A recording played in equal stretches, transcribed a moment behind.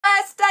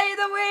of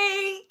the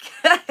week.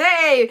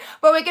 Hey,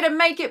 but we're going to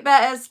make it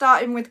better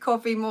starting with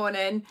coffee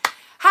morning.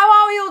 How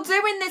are we all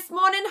doing this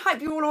morning?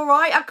 Hope you're all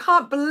right. I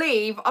can't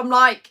believe I'm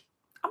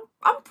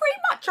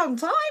pretty much on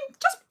time.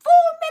 Just 4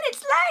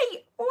 minutes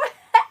late.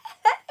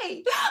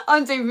 Hey,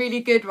 I'm doing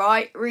really good,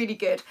 right? Really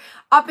good.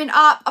 I've been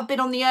up. I've been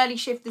on the early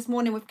shift this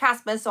morning with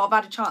Casper, so I've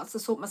had a chance to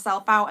sort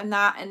myself out and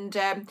that.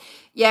 And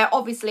yeah,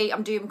 obviously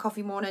I'm doing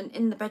coffee morning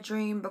in the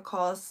bedroom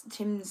because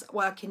Tim's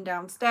working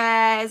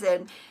downstairs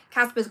and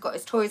Casper's got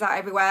his toys out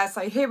everywhere.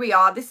 So here we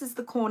are. This is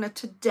the corner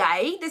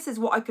today. This is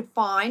what I could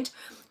find.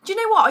 Do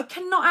you know what? I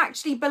cannot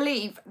actually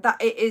believe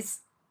that it is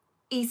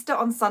Easter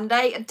on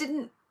Sunday.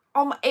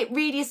 It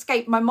really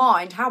escaped my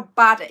mind how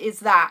bad it is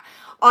that.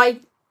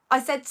 I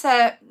said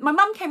to my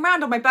mum, came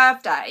round on my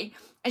birthday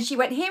and she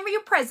went, here are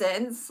your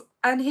presents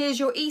and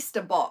here's your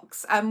Easter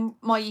box. And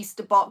my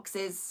Easter box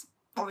is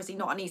obviously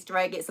not an Easter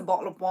egg, it's a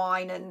bottle of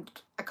wine and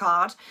a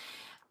card.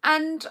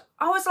 And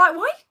I was like,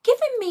 why are you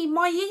giving me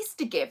my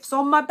Easter gifts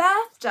on my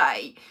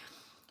birthday?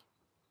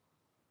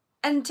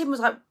 And Tim was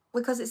like,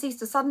 because it's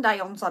Easter Sunday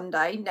on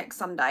Sunday, next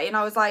Sunday. And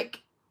I was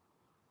like,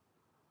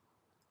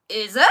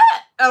 is it?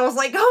 I was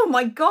like, oh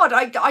my God,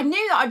 I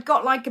knew that I'd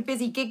got like a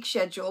busy gig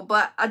schedule,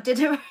 but I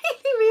didn't really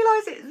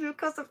realise it was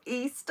because of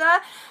Easter.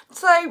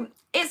 So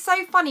it's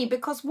so funny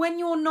because when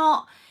you're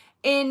not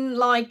in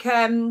like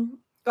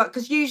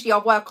because usually I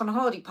work on a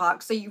holiday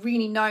park, so you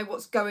really know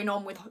what's going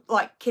on with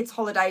like kids'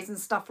 holidays and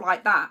stuff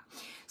like that.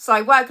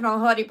 So working on a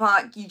holiday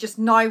park, you just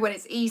know when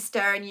it's Easter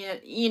and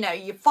you know,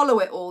 you follow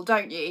it all,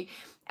 don't you?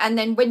 And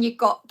then when you've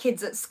got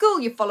kids at school,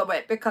 you follow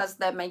it because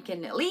they're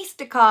making little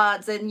Easter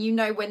cards and you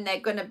know when they're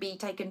going to be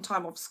taking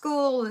time off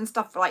school and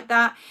stuff like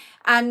that.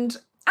 And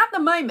at the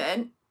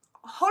moment,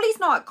 Holly's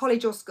not at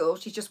college or school.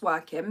 She's just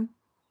working.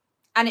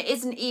 And it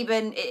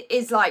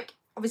is like,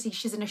 obviously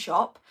she's in a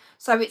shop.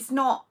 So it's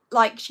not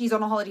like she's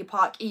on a holiday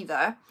park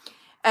either.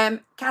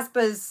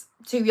 Casper's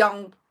too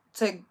young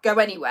to go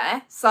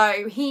anywhere.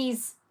 So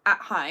he's at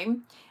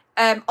home.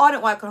 I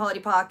don't work on a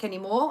holiday park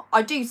anymore.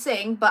 I do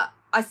sing, but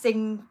I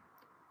sing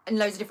in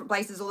loads of different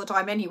places all the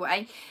time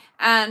anyway,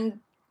 and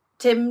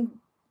Tim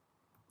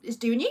is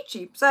doing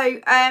YouTube. So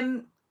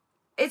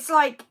it's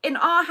like in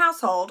our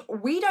household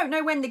we don't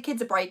know when the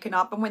kids are breaking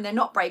up and when they're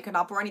not breaking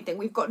up or anything.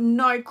 We've got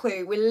no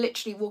clue. We're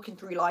literally walking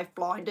through life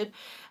blinded,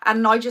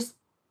 and I just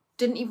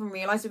didn't even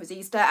realize it was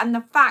Easter. And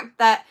the fact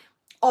that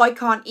I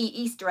can't eat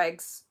Easter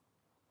eggs,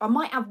 I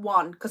might have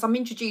one because I'm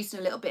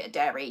introducing a little bit of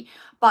dairy,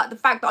 but the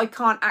fact that I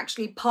can't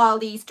actually pile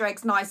the Easter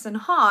eggs nice and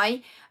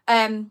high,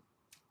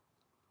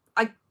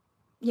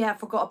 I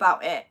forgot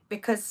about it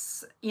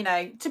because, you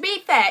know, to be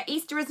fair,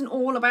 Easter isn't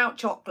all about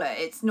chocolate.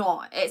 It's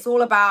not. It's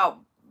all about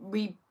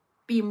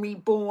being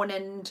reborn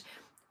and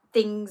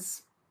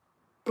things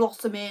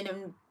blossoming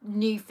and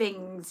new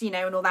things, you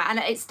know, and all that. And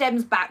it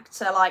stems back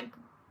to like,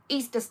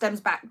 Easter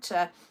stems back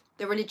to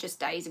the religious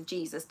days of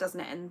Jesus,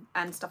 doesn't it?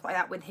 And stuff like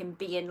that, with him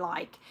being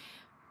like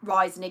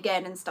rising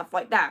again and stuff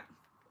like that.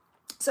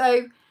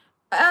 So,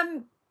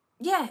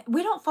 yeah,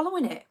 we're not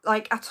following it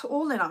like at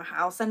all in our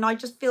house, and I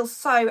just feel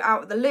so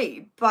out of the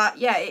loop. But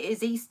yeah, it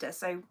is Easter,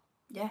 so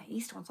yeah,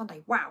 Easter on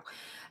Sunday. Wow.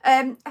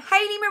 Hayley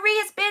Marie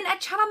has been a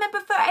channel member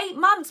for 8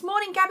 months.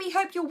 Morning, Gabby.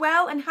 Hope you're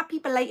well and happy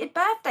belated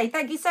birthday.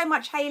 Thank you so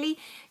much, Hayley.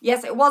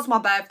 Yes, it was my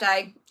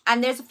birthday,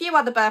 and there's a few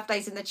other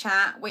birthdays in the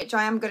chat which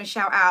I am going to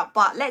shout out.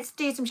 But let's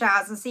do some shout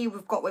outs and see who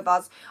we've got with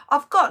us.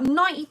 I've got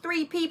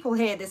 93 people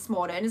here this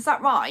morning. Is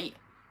that right?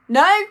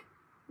 No.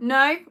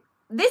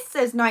 This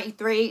says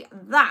 93,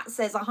 that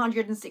says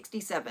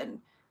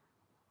 167.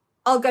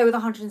 I'll go with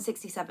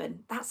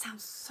 167. That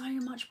sounds so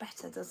much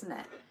better, doesn't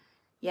it?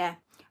 Yeah.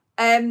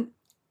 I'm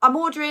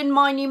ordering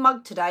my new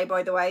mug today,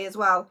 by the way, as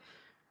well.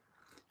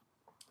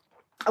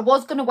 I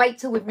was going to wait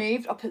till we've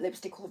moved. I'll put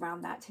lipstick all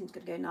around that. Tim's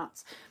going to go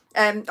nuts.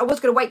 I was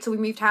going to wait till we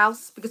moved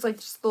house because I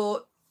just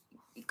thought,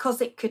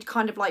 because it could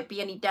kind of like be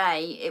any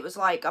day, it was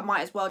like I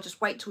might as well just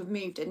wait till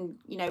we've moved and,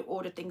 you know,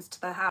 order things to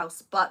the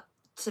house. But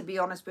to be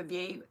honest with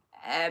you,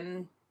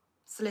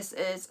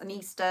 solicitors and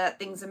Easter,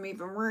 things are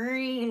moving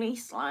really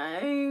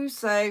slow.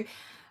 So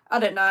I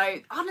don't know,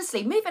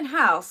 honestly, moving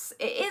house,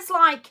 it is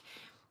like,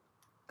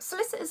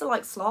 solicitors are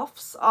like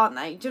sloths, aren't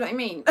they? Do you know what I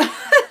mean? Not in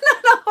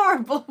a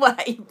horrible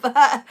way,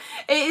 but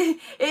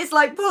it's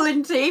like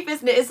pulling teeth,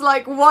 isn't it? It's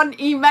like one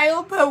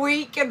email per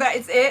week and that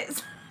is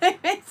it.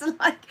 It's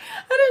like,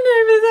 I don't know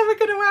if it's ever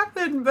going to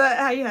happen, but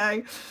hey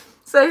ho.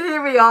 So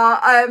here we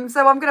are.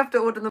 So I'm gonna have to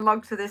order the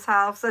mug to this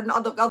house, and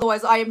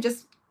otherwise I am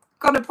just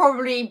gonna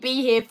probably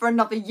be here for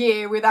another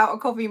year without a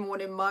coffee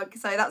morning mug.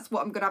 So that's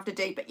what I'm gonna have to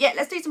do. But yeah,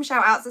 let's do some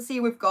shout outs and see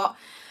who we've got.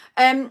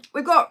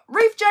 We've got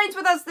Ruth Jones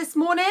with us this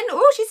morning.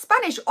 Oh, she's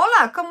Spanish.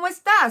 Hola, ¿cómo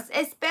estás?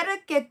 Espero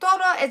que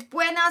todo es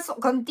buenas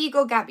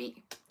contigo, Gabby.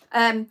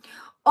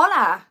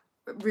 Hola,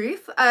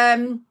 Ruth.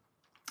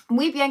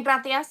 Muy bien,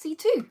 gracias. You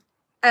too.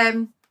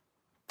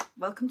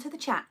 Welcome to the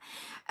chat.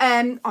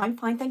 I'm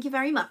fine, thank you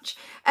very much.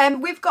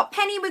 We've got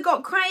Penny, we've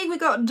got Craig, we've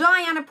got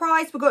Diana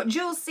Price, we've got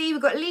Jules C,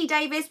 we've got Lee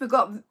Davis, we've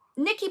got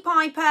Nikki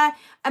Piper,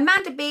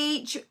 Amanda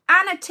Beach,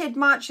 Anna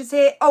Tidmarch is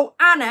here. Oh,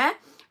 Anna,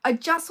 I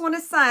just want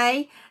to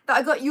say that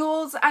I got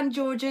yours and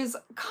George's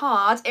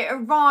card. It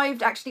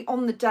arrived actually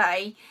on the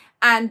day,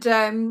 and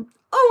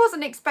I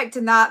wasn't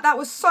expecting that. That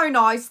was so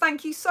nice.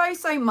 Thank you so,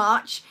 so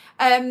much.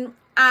 And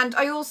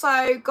I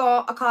also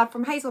got a card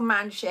from Hazel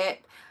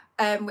Manship,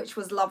 which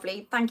was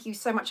lovely. Thank you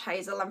so much,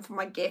 Hazel, and for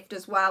my gift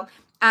as well.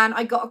 And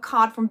I got a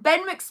card from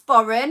Ben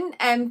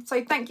McSporran,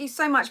 so thank you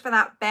so much for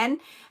that, Ben.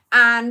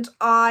 And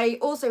I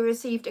also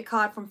received a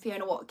card from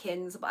Fiona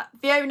Watkins. But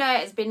Fiona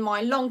has been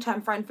my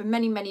long-term friend for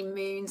many, many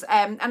moons.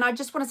 And I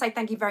just want to say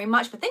thank you very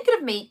much for thinking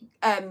of me,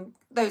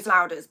 those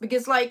Louders,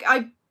 because like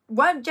I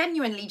weren't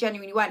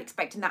genuinely weren't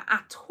expecting that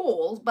at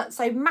all. But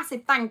so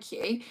massive thank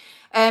you,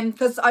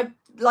 because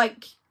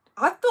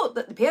I thought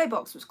that the PO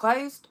box was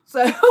closed, so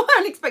I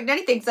wasn't expecting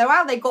anything. So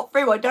how they got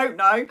through, I don't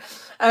know,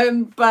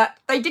 but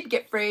they did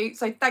get through.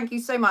 So thank you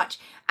so much,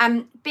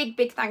 and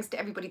big thanks to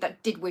everybody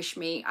that did wish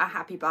me a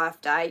happy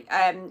birthday.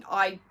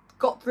 I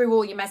got through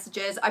all your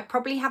messages. I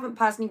probably haven't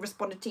personally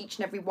responded to each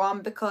and every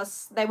one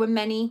because there were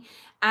many,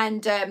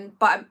 and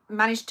but I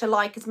managed to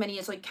like as many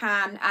as I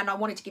can. And I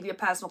wanted to give you a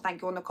personal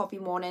thank you on the coffee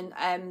morning,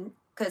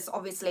 because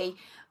obviously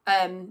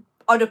it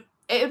would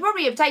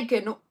probably have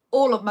taken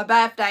all of my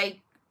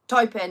birthday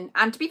typing,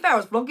 and to be fair, I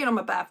was vlogging on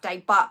my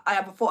birthday, but I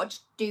thought I'd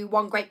just do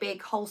one great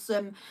big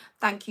wholesome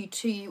thank you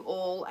to you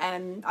all. I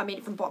mean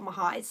it from the bottom of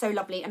my heart. It's so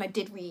lovely, and I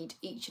did read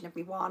each and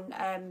every one.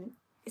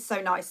 It's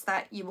so nice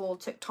that you all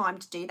took time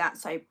to do that,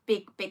 so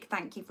big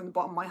thank you from the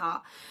bottom of my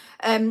heart.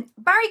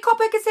 Barry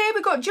Coppock is here.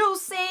 We've got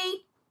Jules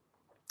C.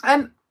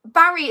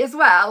 Barry as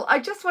well, I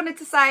just wanted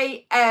to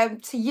say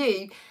to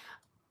you,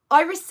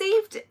 I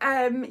received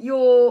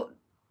your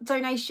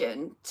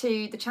donation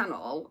to the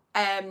channel.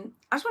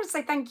 I just want to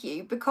say thank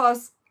you,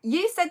 because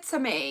you said to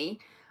me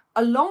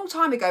a long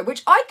time ago,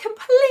 which I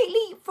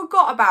completely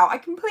forgot about.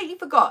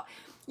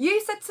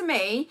 You said to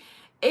me,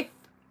 if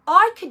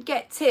I could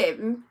get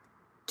Tim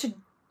to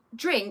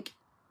drink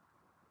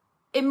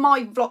in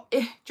my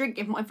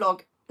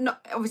vlog,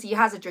 not obviously he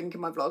has a drink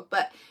in my vlog,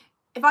 but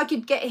if I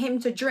could get him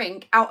to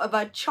drink out of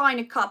a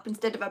china cup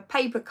instead of a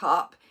paper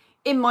cup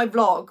in my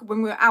vlog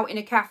when we were out in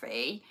a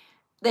cafe,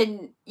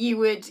 then you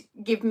would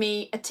give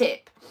me a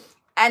tip,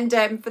 and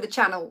for the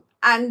channel.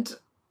 And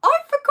I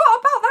forgot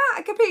about that.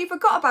 I completely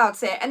forgot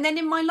about it. And then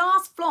in my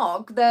last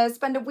vlog, the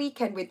Spend a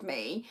Weekend with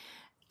Me,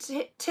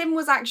 Tim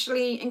was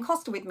actually in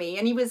Costa with me,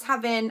 and he was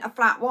having a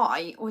flat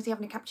white, or was he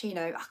having a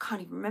cappuccino? I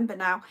can't even remember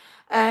now.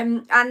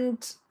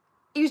 And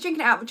he was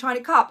drinking it out of a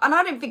china cup, and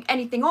I didn't think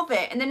anything of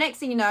it. And the next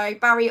thing you know,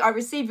 Barry, I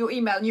received your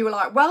email, and you were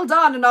like, well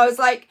done. And I was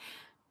like,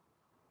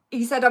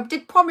 he said, I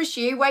did promise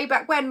you way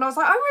back when. And I was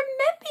like, I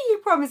remember you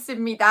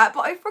promising me that,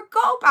 but I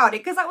forgot about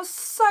it because that was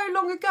so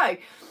long ago.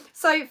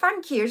 So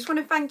thank you. I just want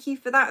to thank you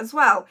for that as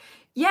well.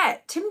 Yeah,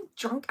 Tim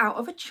drank out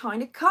of a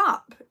china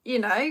cup, you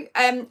know.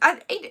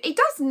 He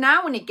does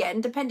now and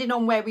again, depending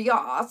on where we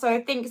are. So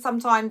I think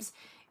sometimes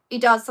he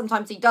does,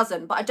 sometimes he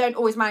doesn't, but I don't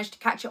always manage to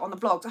catch it on the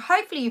vlog. So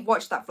hopefully you've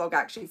watched that vlog,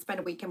 actually, Spend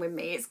a Weekend with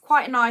Me. It's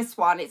quite a nice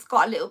one. It's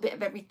got a little bit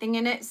of everything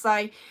in it.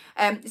 So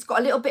it's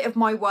got a little bit of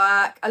my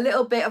work, a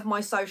little bit of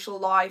my social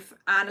life,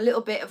 and a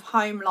little bit of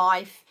home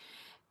life.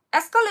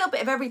 It's got a little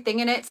bit of everything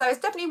in it, so it's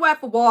definitely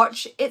worth a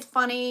watch. It's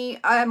funny.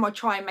 I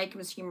try and make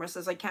them as humorous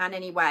as I can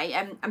anyway.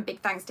 And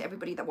big thanks to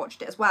everybody that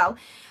watched it as well.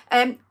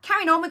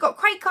 Carrying on, we've got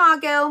Craig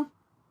Cargill.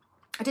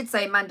 I did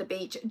say Amanda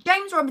Beach,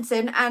 James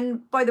Robinson,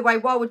 and by the way,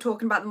 while we're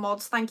talking about the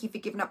mods, thank you for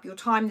giving up your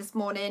time this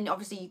morning.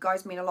 Obviously, you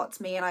guys mean a lot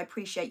to me, and I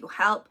appreciate your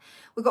help.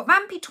 We've got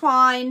Vampy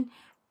Twine,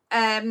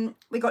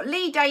 we've got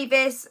Lee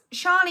Davis,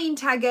 Charlene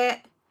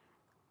Taggart,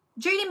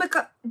 Julie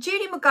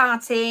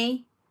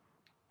McGarty,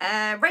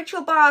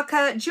 Rachel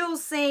Barker,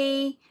 Jules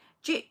C.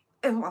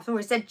 Oh, I've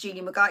already said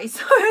Julie McGarty.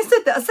 Sorry, I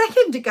said that a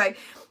second ago.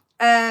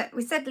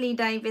 We said Lee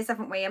Davis,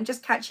 haven't we? I'm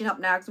just catching up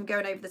now because I'm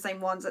going over the same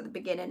ones at the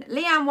beginning.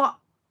 Leanne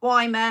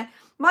Weimer,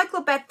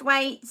 Michael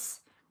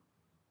Bethwaite,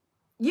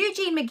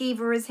 Eugene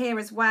McGeever is here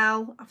as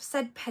well. I've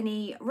said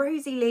Penny,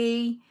 Rosie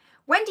Lee,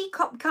 Wendy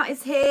Copcutt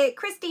is here,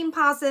 Christine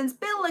Parsons,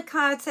 Bill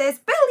LaCurtis.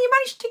 Bill, you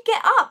managed to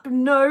get up.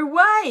 No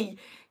way.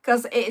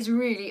 Because it is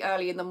really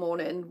early in the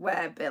morning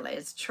where Bill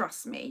is,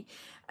 trust me.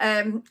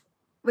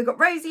 We've got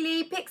Rosie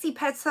Lee, Pixie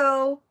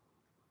Petal,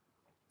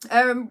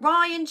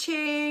 Ryan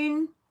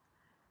Tune,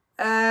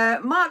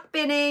 Mark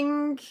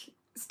Binning,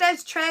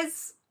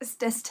 Stez,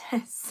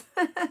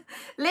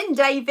 Lynn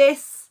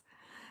Davis,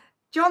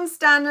 John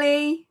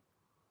Stanley,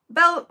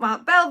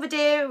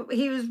 Belvedere,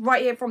 he was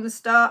right here from the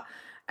start,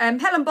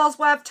 Helen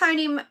Bosworth,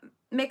 Tony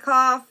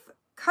Mickoff,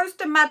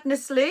 Coaster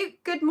Madness Luke,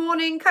 good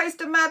morning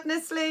Coaster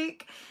Madness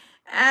Luke,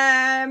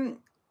 am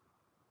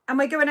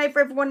I going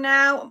over everyone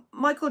now?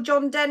 Michael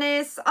John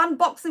Dennis,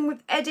 Unboxing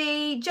with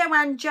Eddie,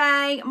 Joanne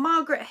J,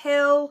 Margaret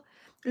Hill,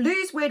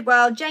 Luz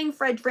Widwell, Jane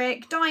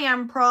Frederick,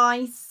 Diane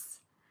Price.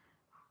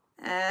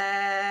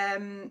 I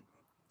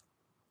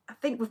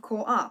think we've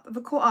caught up.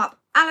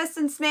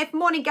 Alison Smith,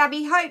 morning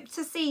Gabby, hope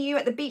to see you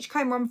at the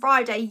Beachcomber on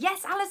Friday.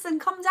 Yes, Alison,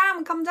 come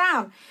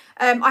down.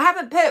 I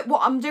haven't put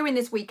what I'm doing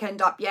this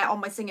weekend up yet on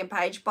my singing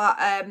page, but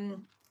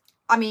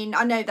I mean,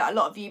 I know that a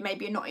lot of you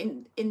maybe are not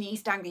in the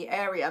East Anglia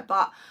area,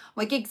 but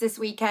my gigs this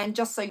weekend,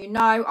 just so you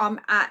know,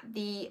 I'm at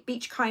the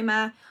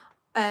Beachcomber,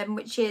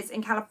 which is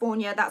in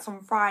California. That's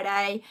on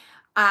Friday.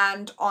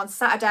 And on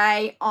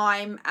Saturday,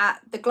 I'm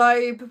at the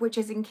Globe, which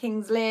is in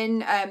Kings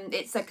Lynn.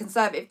 It's a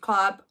conservative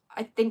club.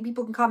 I think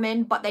people can come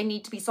in, but they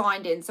need to be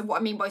signed in. So what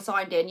I mean by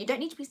signed in, you don't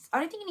need to be, I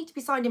don't think you need to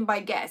be signed in by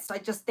a guest. I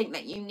just think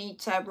that you need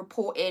to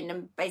report in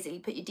and basically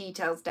put your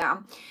details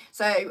down.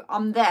 So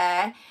I'm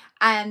there.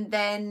 And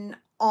then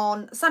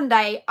on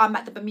Sunday, I'm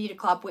at the Bermuda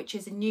Club, which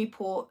is in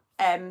Newport,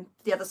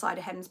 the other side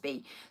of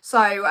Hemsby.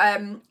 So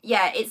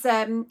yeah, it's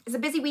a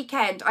busy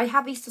weekend. I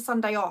have Easter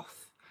Sunday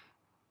off,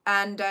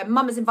 and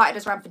Mum has invited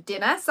us around for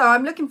dinner, so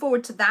I'm looking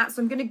forward to that.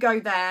 So I'm going to go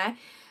there.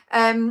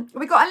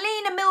 We've got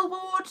Alina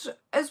Millward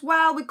as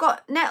well. We've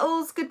got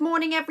Nettles. Good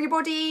morning,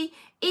 everybody.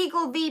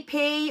 Eagle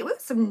VP. We've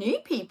got some new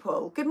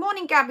people. Good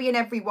morning, Gabby and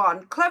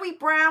everyone. Chloe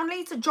Brown,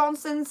 Lisa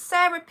Johnson,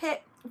 Sarah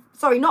Pitt.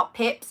 Sorry, not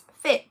Pips.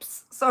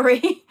 Phipps.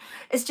 Sorry.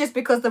 It's just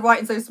because the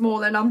writing's so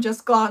small and I'm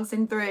just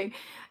glancing through.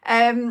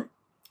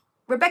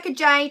 Rebecca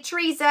J,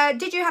 Teresa,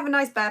 did you have a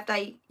nice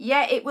birthday?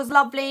 Yeah, it was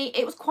lovely.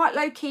 It was quite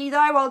low key though.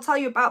 I'll tell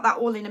you about that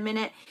all in a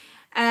minute.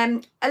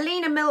 I've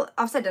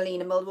said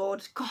Alina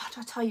Millward. God,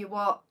 I tell you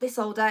what, this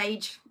old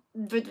age,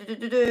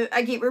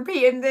 I keep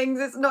repeating things.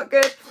 It's not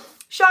good.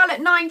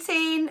 Charlotte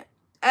 19,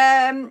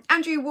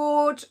 Andrew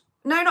Ward.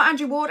 No, not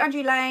Andrew Ward.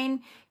 Andrew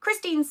Lane.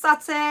 Christine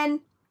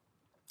Sutton.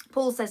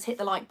 Paul says hit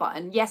the like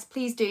button. Yes,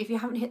 please do. If you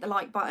haven't hit the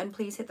like button,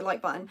 please hit the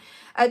like button.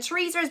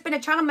 Teresa has been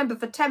a channel member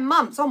for 10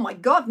 months. Oh my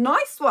God,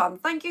 nice one.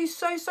 Thank you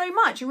so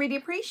much. I really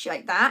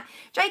appreciate that.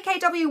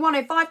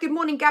 JKW105, good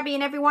morning, Gabby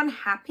and everyone.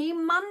 Happy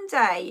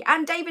Monday.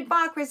 And David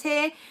Barker is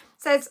here.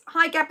 Says,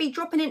 hi, Gabby,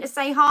 dropping in to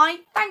say hi.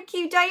 Thank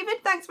you,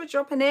 David. Thanks for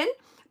dropping in.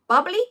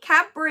 Bubbly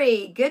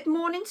Cadbury, good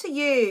morning to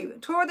you.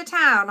 Tour of the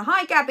town.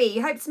 Hi, Gabby.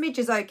 Hope Smidge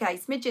is okay.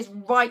 Smidge is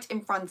right in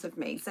front of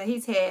me, so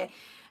he's here.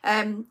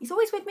 He's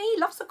always with me.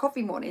 He loves the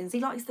coffee mornings. He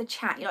likes the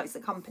chat. He likes the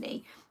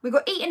company. We've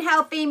got Eating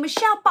Healthy.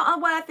 Michelle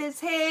Butterworth is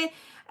here.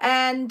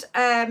 And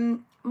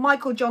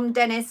Michael John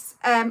Dennis.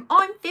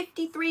 I'm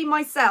 53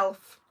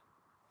 myself.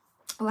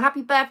 Well,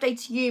 happy birthday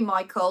to you,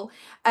 Michael.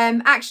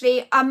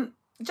 Actually,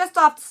 just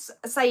after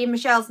saying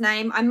Michelle's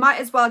name, I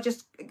might as well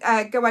just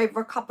go over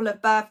a couple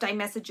of birthday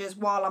messages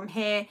while I'm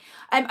here.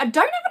 I don't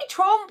have any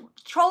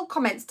troll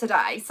comments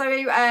today, so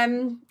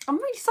I'm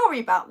really sorry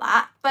about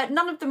that, but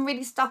none of them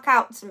really stuck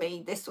out to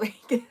me this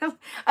week.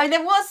 I mean,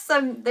 there was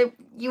some,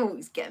 you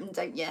always get them,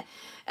 don't you?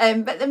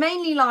 But they're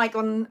mainly like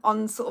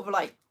on sort of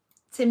like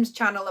Tim's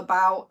channel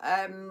about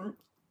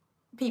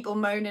people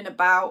moaning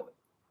about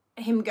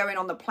him going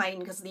on the plane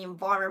because of the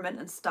environment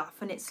and stuff,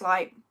 and it's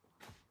like,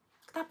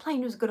 that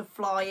plane was going to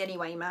fly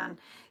anyway, man.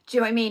 Do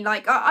you know what I mean?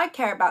 Like, I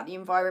care about the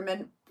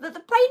environment. The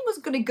plane was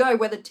going to go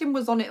whether Tim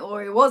was on it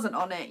or he wasn't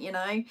on it, you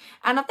know?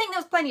 And I think there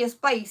was plenty of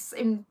space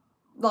in,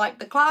 like,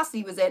 the class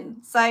he was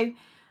in. So,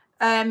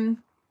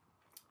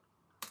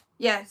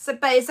 yeah. So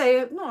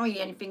not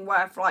really anything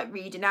worth, like,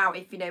 reading out,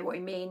 if you know what I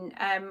mean.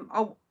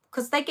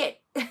 Because they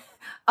get...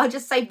 I'll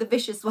just save the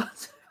vicious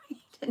ones for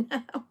reading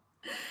now.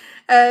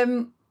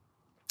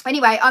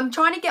 Anyway, I'm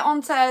trying to get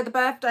onto the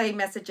birthday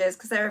messages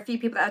because there are a few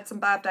people that had some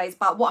birthdays.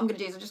 But what I'm going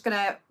to do is I'm just going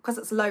to, because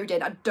it's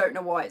loading, I don't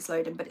know why it's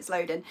loading, but it's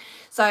loading.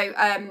 So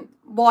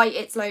why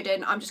it's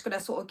loading, I'm just going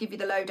to sort of give you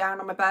the lowdown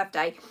on my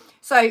birthday.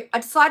 So I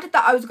decided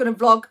that I was going to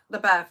vlog the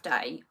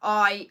birthday.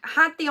 I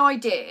had the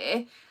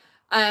idea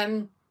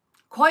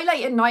quite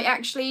late at night,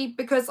 actually,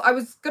 because I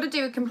was going to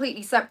do a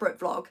completely separate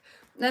vlog.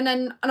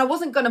 And I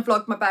wasn't going to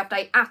vlog my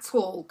birthday at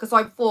all because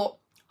I thought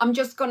I'm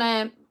just going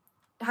to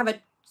have a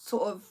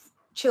sort of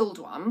chilled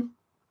one.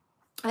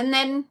 And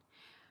then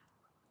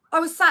I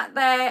was sat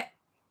there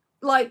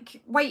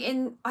like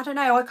waiting. I don't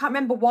know, I can't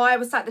remember why I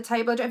was sat at the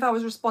table. I don't know if I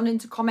was responding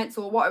to comments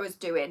or what I was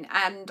doing,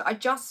 and I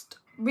just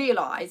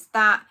realized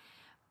that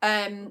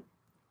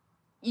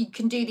you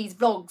can do these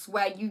vlogs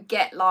where you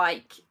get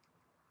like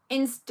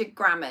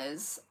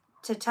Instagrammers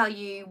to tell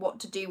you what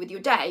to do with your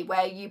day,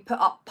 where you put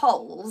up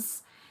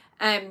polls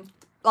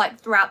like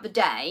throughout the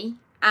day,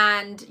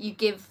 and you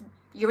give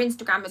your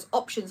Instagrammers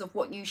options of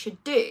what you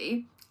should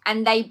do,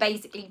 and they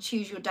basically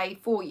choose your day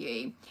for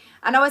you.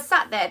 And I was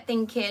sat there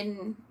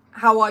thinking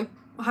how I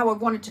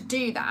wanted to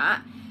do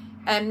that,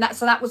 and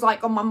so that was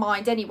like on my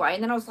mind anyway.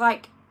 And then I was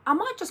like, I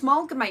might just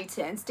amalgamate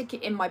it and stick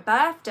it in my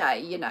birthday,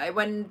 you know,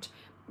 and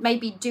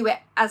maybe do it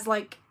as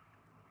like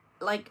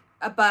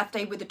a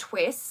birthday with a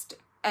twist,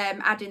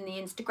 adding the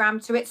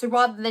Instagram to it. So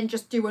rather than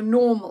just do a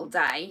normal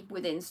day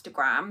with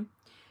Instagram,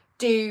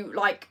 do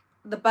like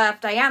the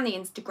birthday and the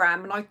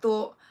Instagram. And I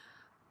thought,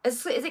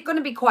 is it going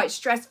to be quite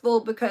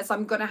stressful because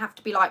I'm going to have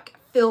to be like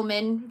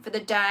filming for the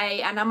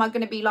day, and am I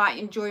going to be like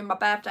enjoying my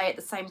birthday at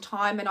the same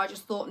time? And I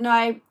just thought,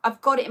 no,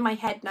 I've got it in my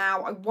head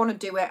now. I want to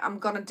do it. I'm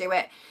going to do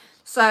it.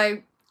 So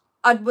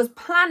I was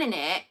planning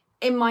it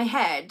in my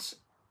head,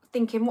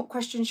 thinking what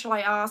questions shall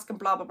I ask and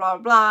blah, blah, blah,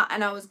 blah.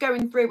 And I was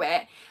going through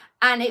it,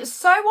 and it was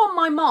so on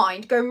my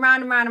mind, going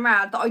round and round and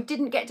round, that I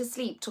didn't get to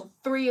sleep till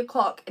 3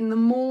 o'clock in the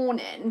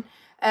morning.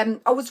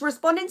 I was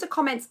responding to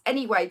comments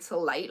anyway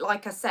till late,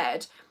 like I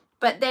said,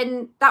 but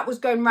then that was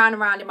going round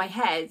and round in my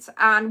head.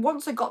 And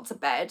once I got to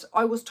bed,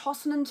 I was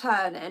tossing and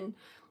turning,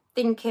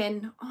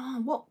 thinking,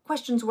 oh, what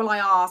questions will I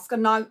ask?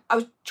 And I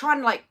was trying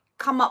to like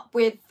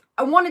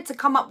I wanted to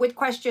come up with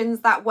questions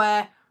that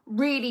were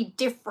really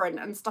different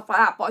and stuff like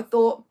that. But I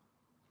thought,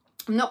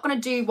 I'm not going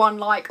to do one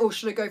like, oh,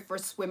 should I go for a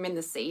swim in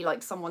the sea,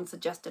 like someone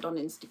suggested on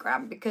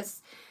Instagram,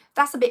 because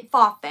that's a bit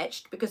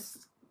far-fetched,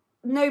 because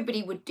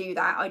nobody would do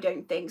that, I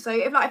don't think. So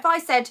if I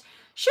said,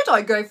 should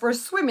I go for a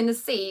swim in the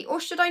sea or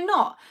should I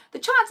not? The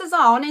chances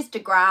are on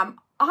Instagram,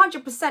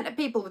 100% of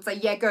people would say,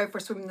 yeah, go for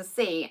a swim in the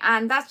sea.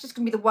 And that's just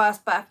going to be the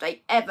worst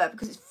birthday ever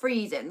because it's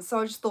freezing. So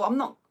I just thought, I'm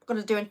not going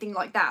to do anything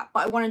like that.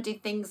 But I want to do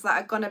things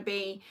that are going to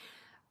be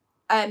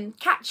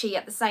catchy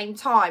at the same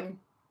time.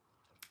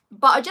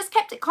 But I just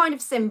kept it kind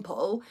of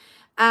simple.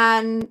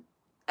 And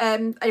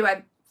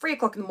anyway, 3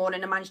 o'clock in the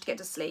morning, I managed to get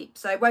to sleep.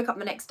 So I woke up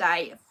the next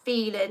day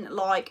feeling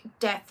like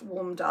death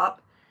warmed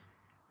up.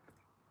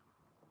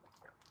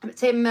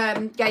 Tim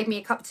gave me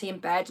a cup of tea in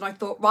bed, and I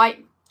thought,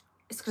 right,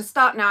 it's going to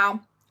start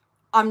now.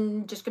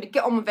 I'm just going to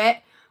get on with it.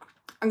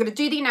 I'm going to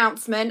do the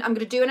announcement. I'm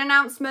going to do an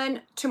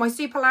announcement to my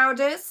super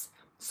louders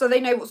so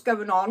they know what's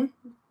going on,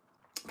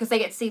 because they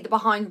get to see the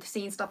behind the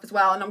scenes stuff as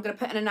well. And I'm going to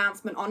put an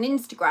announcement on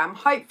Instagram.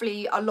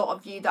 Hopefully a lot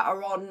of you that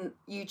are on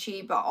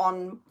YouTube are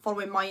on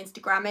following my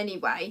Instagram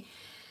anyway.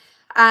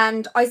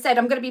 And I said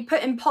I'm going to be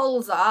putting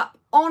polls up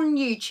on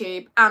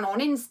YouTube and on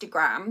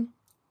Instagram.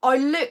 I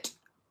looked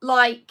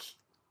like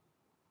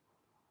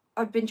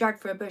I'd been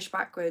dragged through a bush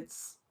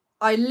backwards.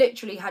 I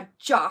literally had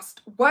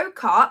just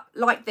woke up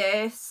like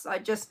this. I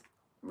just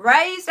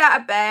raised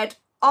out of bed,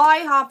 eye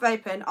half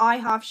open, eye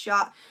half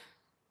shut,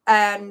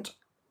 and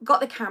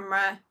got the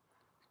camera,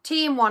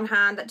 tea in one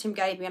hand that Tim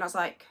gave me, and I was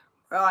like,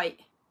 right,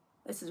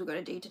 this is what we're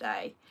going to do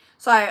today.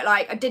 So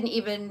like I didn't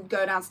even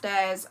go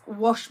downstairs,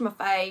 wash my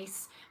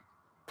face,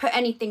 put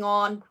anything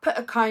on, put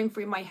a comb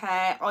through my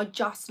hair. I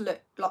just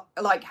looked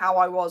like how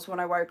I was when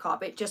I woke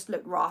up. It just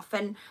looked rough.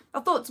 And I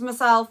thought to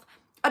myself,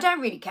 I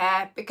don't really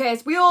care,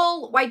 because we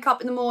all wake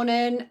up in the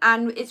morning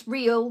and it's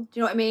real. Do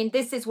you know what I mean?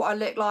 This is what I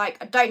look like.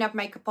 I don't have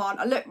makeup on.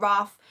 I look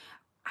rough.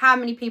 How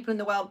many people in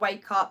the world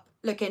wake up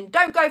looking,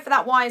 don't go for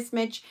that wire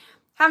smidge.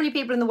 How many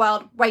people in the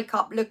world wake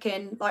up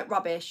looking like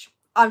rubbish?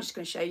 I'm just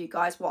going to show you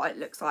guys what it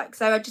looks like.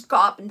 So I just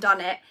got up and done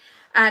it.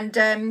 And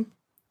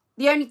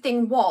the only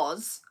thing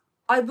was,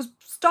 I was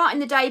starting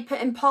the day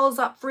putting polls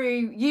up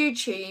through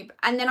YouTube,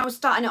 and then I was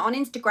starting it on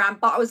Instagram,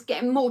 but I was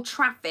getting more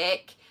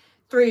traffic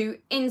through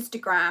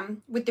Instagram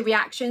with the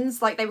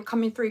reactions, like they were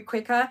coming through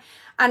quicker.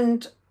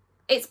 And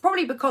it's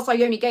probably because I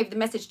only gave the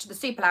message to the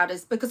super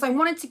louders, because I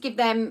wanted to give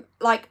them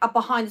like a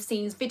behind the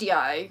scenes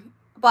video,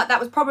 but that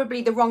was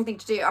probably the wrong thing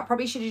to do. I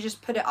probably should have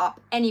just put it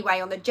up anyway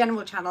on the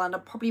general channel, and I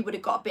probably would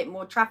have got a bit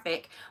more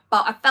traffic.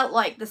 But I felt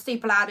like the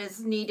super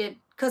louders needed,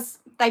 because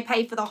they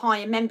pay for the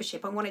higher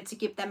membership, I wanted to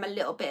give them a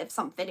little bit of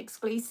something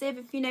exclusive,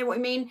 if you know what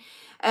I mean.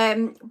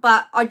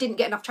 But I didn't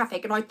get enough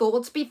traffic, and I thought,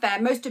 well, to be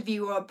fair, most of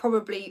you are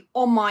probably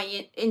on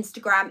my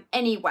Instagram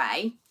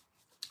anyway,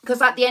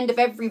 because at the end of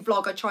every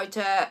vlog I try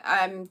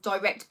to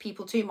direct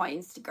people to my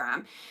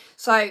Instagram.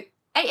 So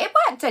it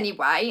worked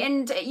anyway,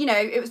 and you know,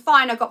 it was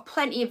fine. I got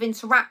plenty of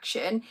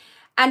interaction.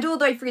 And all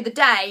the way through the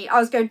day, I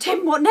was going,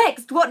 Tim, what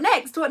next? What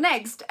next? What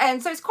next?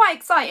 And so it's quite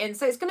exciting.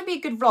 So it's going to be a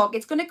good vlog.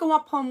 It's going to go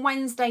up on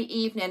Wednesday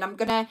evening. I'm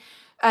going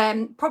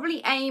to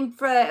probably aim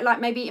for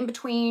like maybe in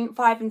between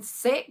 5 and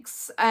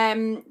 6,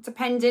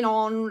 depending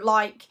on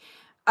like,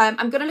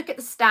 I'm going to look at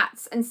the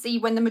stats and see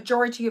when the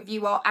majority of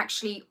you are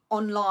actually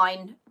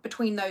online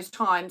between those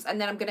times. And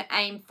then I'm going to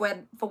aim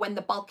for when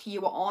the bulk of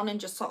you are on, and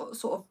just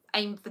sort of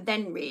aim for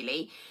then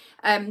really.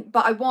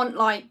 But I want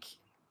like,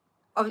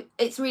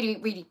 it's really,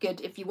 really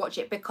good if you watch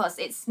it, because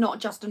it's not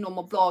just a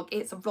normal vlog.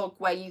 It's a vlog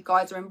where you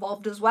guys are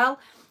involved as well.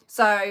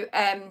 So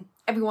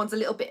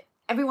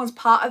everyone's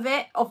part of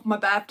it, of my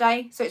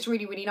birthday. So it's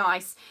really, really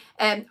nice.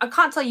 I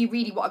can't tell you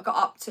really what I got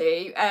up to.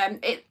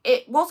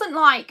 It wasn't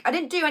like, I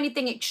didn't do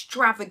anything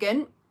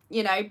extravagant,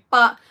 you know,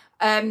 but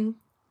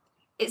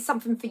it's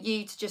something for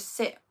you to just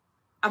sit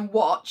and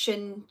watch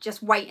and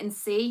just wait and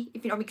see,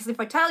 if you know, because if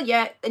I tell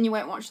you, then you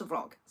won't watch the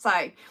vlog. So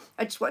I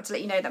just wanted to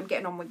let you know that I'm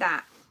getting on with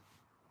that.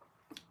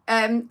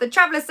 The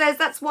Traveller says,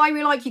 that's why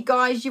we like you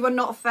guys. You are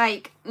not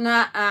fake.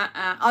 Nah,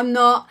 I'm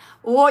not.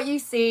 What you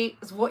see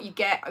is what you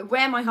get. I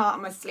wear my heart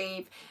on my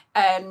sleeve,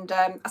 and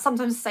I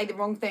sometimes say the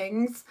wrong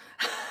things.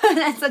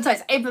 And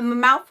sometimes I open my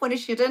mouth when I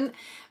shouldn't.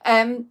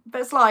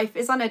 But it's life.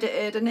 It's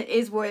unedited, and it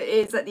is what it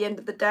is at the end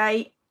of the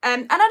day.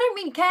 And I don't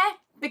really care,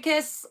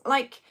 because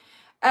like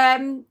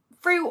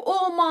through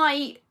all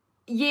my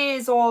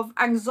years of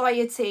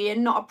anxiety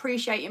and not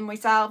appreciating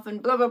myself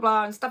and blah blah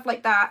blah and stuff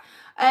like that,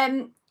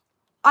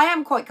 I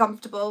am quite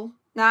comfortable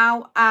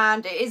now,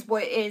 and it is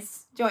what it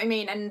is. Do you know what I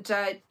mean? And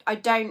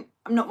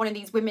I'm not one of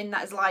these women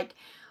that is like,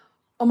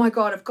 oh my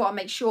God, I've got to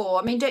make sure.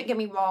 I mean, don't get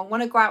me wrong. When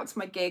I go out to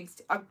my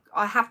gigs,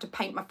 I have to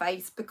paint my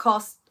face,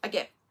 because I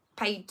get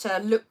paid to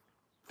look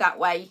that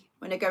way.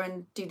 When I go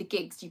and do the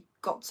gigs,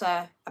 got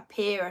to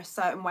appear a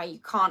certain way. You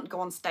can't go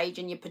on stage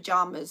in your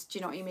pajamas. Do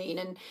you know what I mean?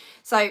 And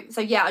so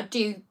yeah, I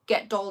do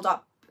get dolled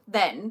up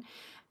then.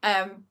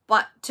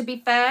 But to be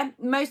fair,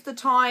 most of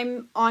the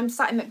time I'm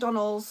sat in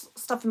McDonald's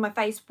stuffing my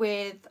face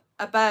with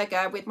a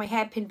burger with my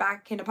hair pinned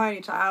back in a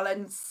ponytail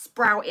and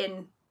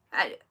sprouting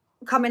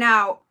coming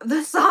out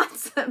the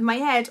sides of my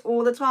head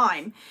all the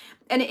time.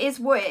 And it is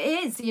what it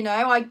is, you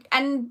know.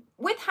 And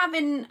with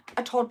having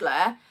a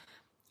toddler,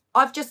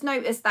 I've just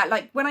noticed that,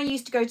 like, when I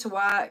used to go to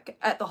work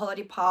at the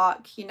holiday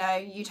park, you know,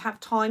 you'd have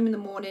time in the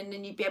morning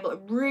and you'd be able to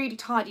really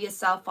tidy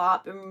yourself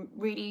up and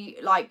really,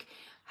 like,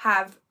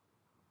 have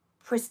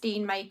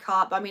pristine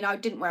makeup. I mean, I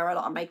didn't wear a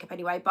lot of makeup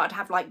anyway, but I'd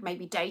have, like,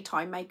 maybe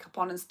daytime makeup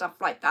on and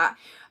stuff like that.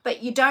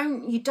 But you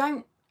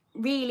don't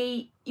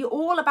really, you're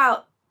all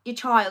about your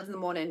child in the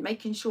morning,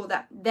 making sure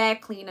that they're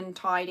clean and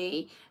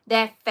tidy,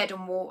 they're fed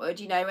and watered,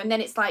 you know. And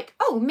then it's like,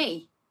 oh,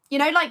 me, you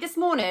know, like this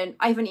morning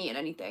I haven't eaten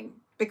anything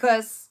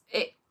because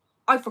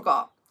I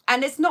forgot.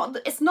 And it's not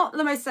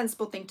the most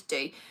sensible thing to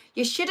do.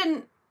 You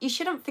shouldn't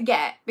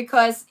forget,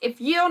 because if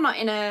you're not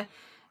in a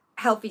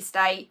healthy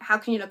state, how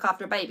can you look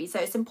after a baby? So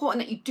it's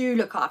important that you do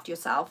look after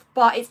yourself.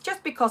 But it's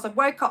just because I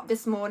woke up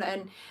this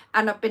morning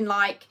and I've been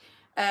like,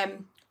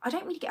 I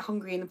don't really get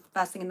hungry in the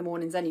first thing in the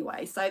mornings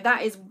anyway. So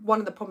that is one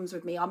of the problems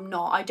with me.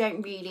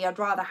 I'd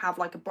rather have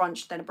like a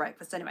brunch than a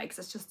breakfast anyway, because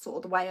it's just sort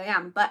of the way I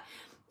am. But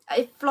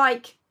if,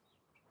 like,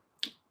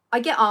 I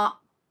get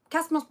up,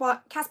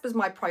 Casper's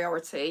my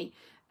priority,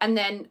 and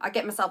then I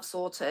get myself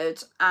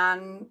sorted,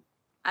 and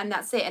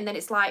that's it. And then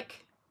it's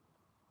like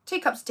 2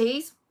 cups of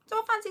tea. Do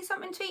I fancy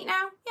something to eat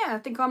now? Yeah, I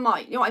think I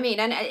might. You know what I mean?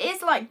 And it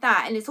is like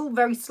that, and it's all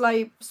very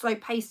slow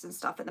paced and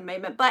stuff at the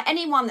moment. But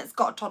anyone that's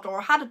got a toddler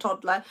or had a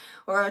toddler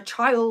or a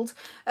child,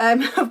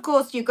 of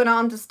course you're going to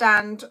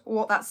understand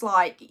what that's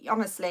like.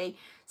 Honestly,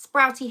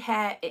 sprouty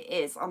hair it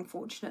is,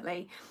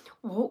 unfortunately.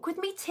 Walk with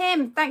me,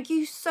 Tim. Thank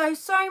you so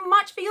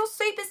much for your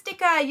super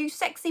sticker, you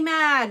sexy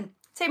man.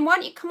 Tim, why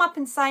don't you come up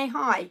and say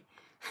hi?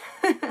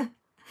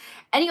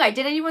 Anyway,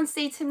 did anyone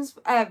see Tim's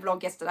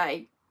vlog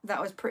yesterday?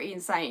 That was pretty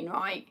insane,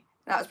 right?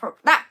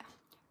 That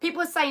people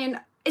were saying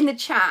in the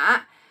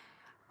chat,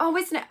 oh,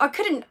 isn't it? I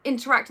couldn't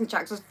interact in the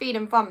chat because I was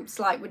feeding Bumps,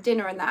 like, with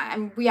dinner and that,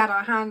 and we had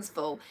our hands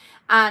full,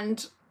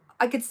 and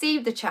I could see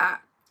the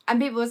chat, and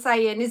people were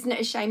saying, isn't it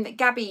a shame that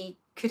Gabby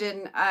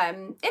couldn't,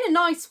 in a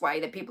nice way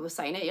that people were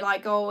saying it, you're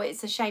like, oh,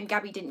 it's a shame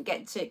Gabby didn't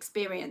get to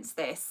experience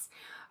this.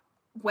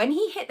 When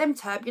he hit them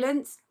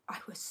turbulence, I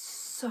was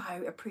so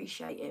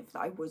appreciative that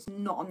I was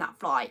not on that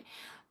flight.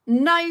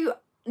 No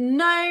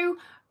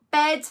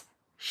bed,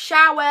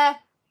 shower,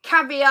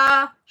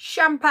 caviar,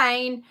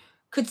 champagne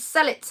could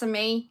sell it to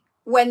me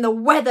when the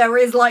weather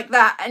is like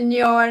that and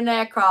you're in an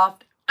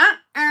aircraft.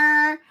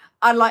 I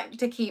like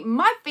to keep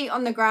my feet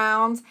on the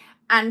ground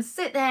and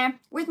sit there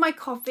with my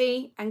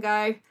coffee and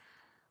go,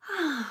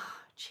 ah,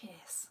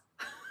 cheers.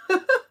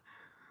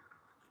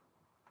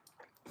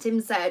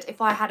 Tim said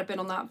if I had been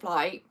on that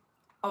flight,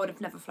 I would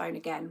have never flown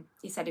again.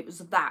 He said it was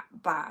that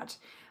bad.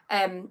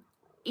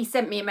 He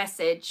sent me a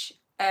message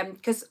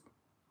because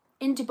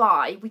in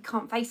Dubai we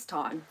can't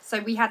FaceTime, so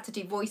we had to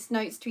do voice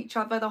notes to each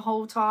other the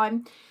whole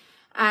time,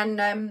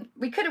 and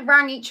we could have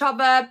rang each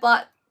other,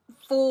 but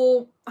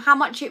for how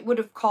much it would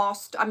have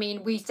cost, I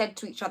mean, we said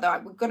to each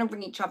other, we're going to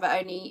ring each other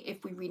only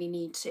if we really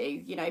need to,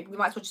 you know. We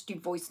might as well just do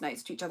voice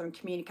notes to each other and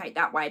communicate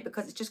that way,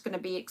 because it's just going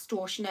to be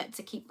extortionate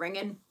to keep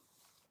ringing.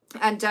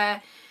 And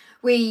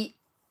he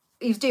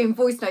was doing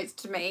voice notes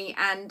to me,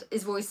 and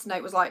his voice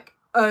note was like,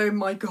 oh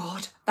my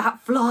god, that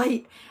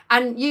flight.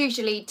 And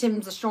usually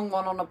Tim's a strong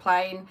one on a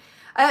plane.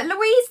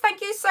 Louise,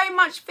 thank you so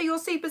much for your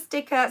super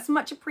sticker. It's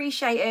much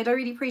appreciated. I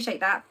really appreciate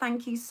that.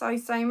 Thank you so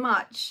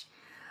much.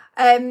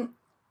 Hang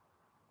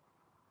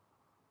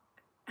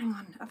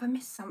on, have I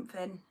missed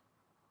something?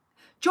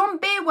 John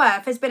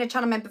Beerworth has been a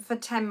channel member for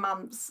 10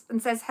 months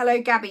and says,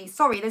 hello Gabby.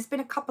 Sorry, there's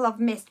been a couple I've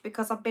missed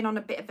because I've been on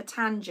a bit of a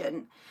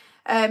tangent.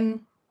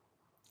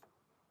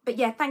 But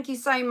yeah, thank you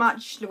so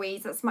much,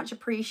 Louise. That's much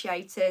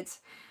appreciated.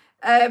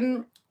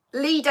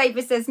 Lee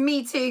Davis says,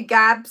 me too,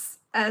 Gabs.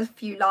 A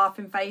few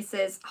laughing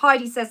faces.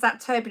 Heidi says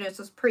that turbulence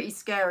was pretty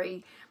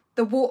scary.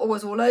 The water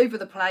was all over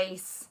the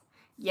place.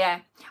 Yeah.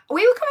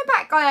 We were coming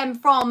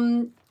back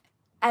from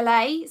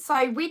LA.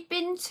 So we'd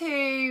been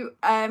to,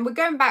 we're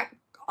going back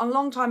a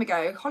long time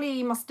ago.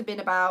 Holly must have been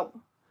about,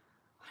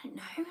 I don't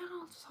know, how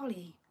old was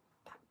Holly?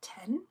 About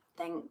 10,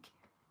 I think.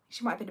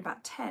 She might have been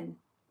about 10.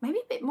 Maybe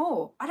a bit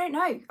more. I don't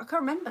know. I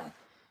can't remember.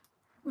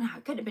 No,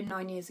 it could have been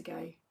 9 years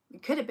ago.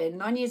 It could have been.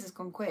 9 years has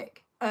gone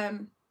quick.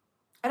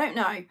 I don't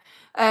know.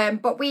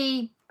 But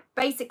we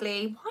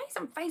basically... Why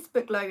isn't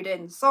Facebook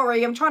loading?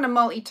 Sorry, I'm trying to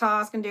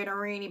multitask and doing a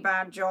really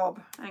bad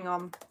job. Hang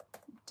on.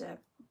 To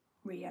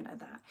re-enter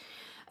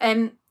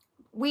that.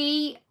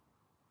 We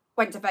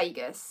went to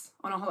Vegas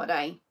on a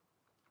holiday.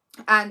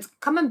 And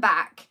coming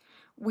back,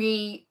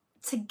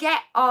 to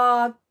get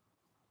our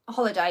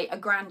holiday a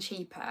grand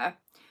cheaper,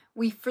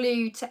 we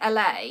flew to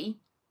LA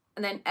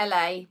and then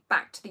LA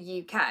back to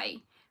the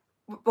UK.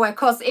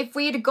 Because if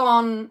we had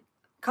gone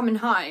coming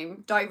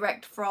home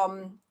direct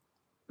from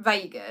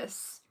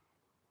Vegas,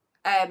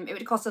 it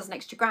would cost us an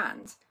extra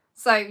 £1,000.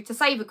 So to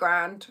save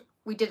 £1,000,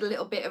 we did a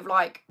little bit of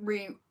like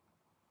route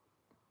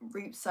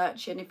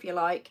searching, if you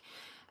like,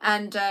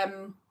 and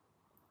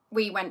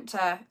we went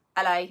to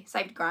LA,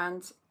 saved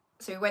 £1,000.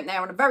 So we went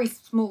there on a very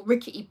small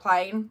rickety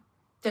plane.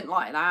 Didn't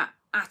like that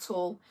at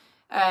all.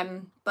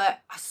 But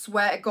I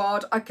swear to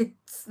God,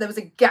 there was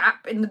a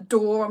gap in the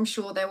door. I'm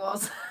sure there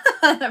was.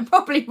 There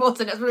probably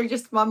wasn't. It's really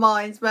just my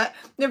mind, but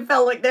it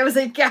felt like there was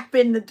a gap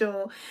in the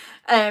door.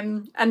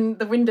 And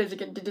the windows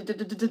again.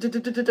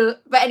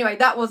 But anyway,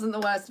 that wasn't the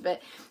worst of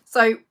it.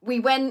 So we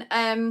went,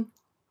 LA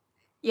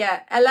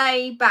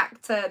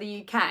back to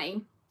the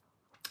UK,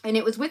 and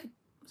it was with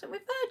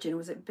Virgin or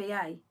was it BA?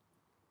 I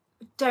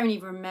don't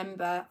even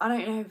remember. I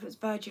don't know if it was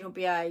Virgin or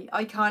BA.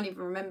 I can't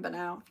even remember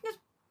now. I think it's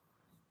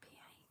BA.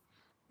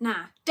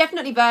 Nah,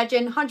 definitely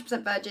Virgin,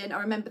 100% Virgin. I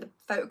remember the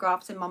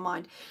photographs in my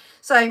mind.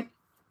 So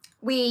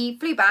we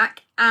flew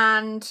back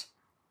and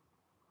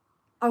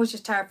I was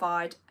just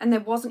terrified, and there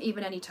wasn't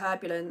even any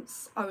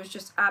turbulence. I was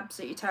just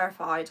absolutely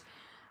terrified.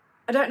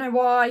 I don't know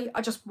why,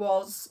 I just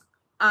was.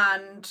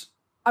 And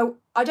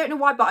I don't know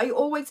why, but I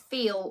always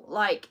feel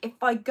like if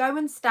I go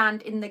and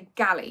stand in the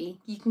galley,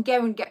 you can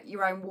go and get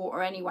your own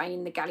water anyway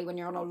in the galley when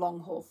you're on a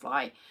long haul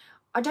flight.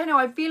 I don't know,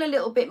 I feel a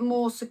little bit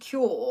more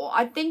secure.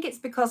 I think it's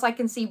because I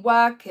can see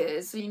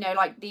workers, you know,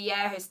 like the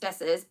air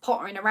hostesses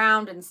pottering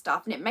around and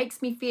stuff, and it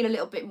makes me feel a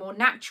little bit more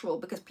natural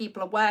because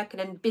people are working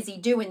and busy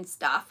doing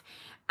stuff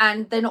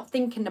and they're not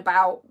thinking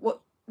about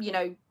what, you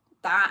know,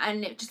 that,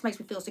 and it just makes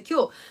me feel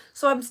secure.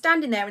 So I'm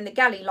standing there in the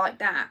galley like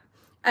that,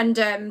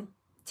 and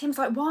Tim's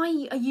like,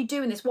 why are you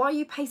doing this? Why are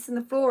you pacing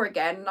the floor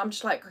again? And I'm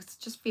just like, I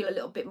just feel a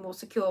little bit more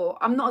secure.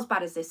 I'm not as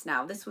bad as this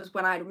now. This was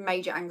when I had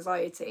major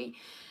anxiety.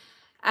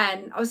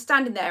 And I was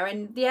standing there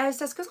and the air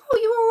hostess goes, oh,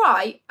 you all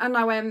right? And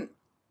I went,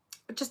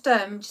 just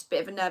a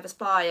bit of a nervous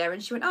flyer.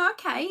 And she went, oh,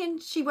 okay. And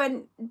she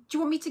went, do you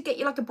want me to get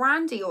you like a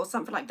brandy or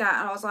something like that?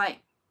 And I was like,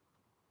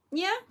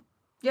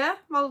 yeah,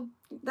 well,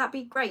 that'd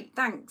be great.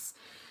 Thanks.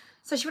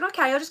 So she went,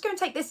 okay, I'll just go and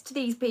take this to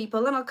these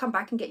people and I'll come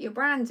back and get you a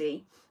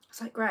brandy. I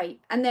was like,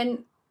 great. And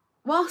then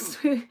whilst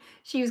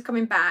she was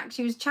coming back,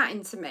 she was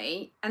chatting to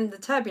me and the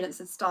turbulence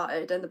had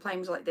started and the plane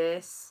was like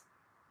this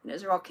and it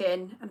was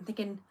rocking. I'm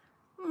thinking,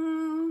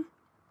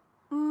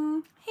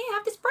 here,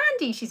 have this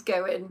brandy. She's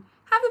going,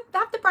 have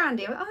the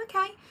brandy. I went, oh,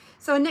 okay.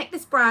 So I nicked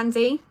this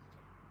brandy.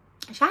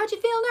 How do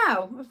you feel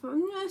now?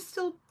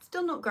 Still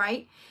not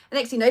great. The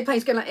next thing you know, the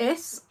plane's going like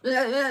this to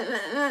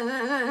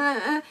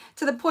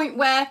the point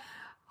where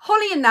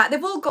Holly and that,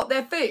 they've all got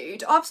their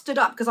food. I've stood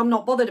up because I'm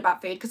not bothered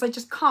about food because I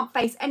just can't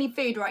face any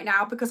food right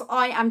now because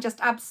I am just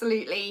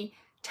absolutely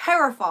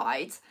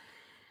terrified.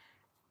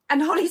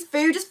 And Holly's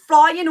food is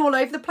flying all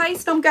over the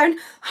place. And I'm going,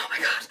 oh my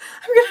God,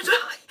 I'm going to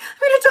die. I'm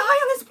going to die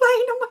on this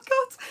plane. Oh my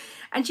God.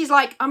 And she's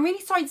like, I'm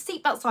really sorry the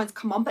seatbelt signs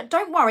come on, but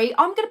don't worry.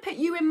 I'm going to put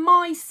you in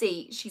my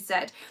seat, she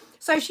said.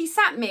 So she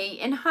sat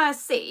me in her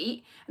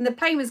seat and the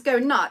plane was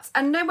going nuts.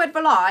 And no word of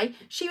a lie,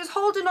 she was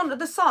holding onto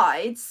the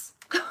sides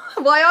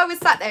while I was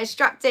sat there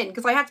strapped in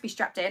because I had to be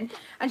strapped in.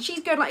 And she's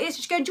going like this.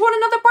 She's going, do you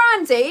want another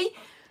brandy?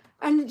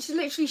 And she's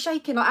literally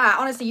shaking like that.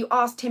 Honestly, you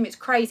ask Tim, it's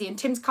crazy. And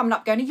Tim's coming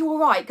up going, are you all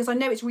right? Because I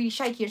know it's really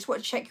shaky. I just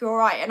want to check you're all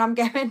right. And I'm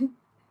going,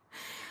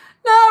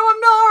 no, I'm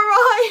not all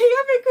right.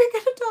 I think we're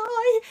going to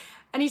die.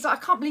 And he's like,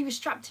 I can't believe you're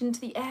strapped into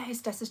the air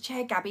hostess's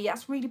chair, Gabby.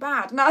 That's really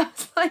bad. And I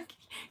was like,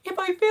 if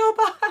I feel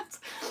bad.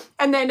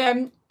 And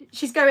then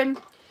she's going,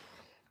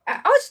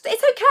 it's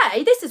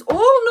okay. This is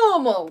all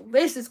normal.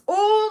 This is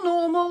all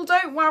normal.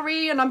 Don't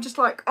worry. And I'm just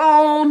like,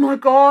 oh my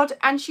God.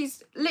 And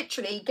she's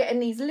literally getting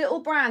these little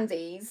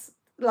brandies,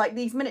 like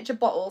these miniature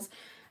bottles.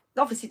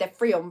 Obviously they're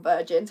free on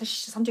Virgin, so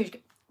she's just, I'm doing,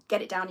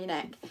 get it down your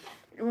neck,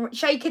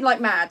 shaking like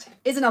mad.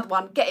 Here's another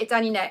one, get it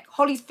down your neck.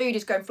 Holly's food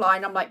is going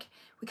flying. I'm like,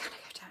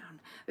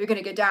 we're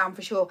gonna go down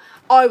for sure.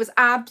 I was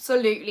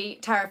absolutely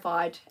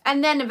terrified.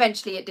 And then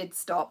eventually it did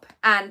stop,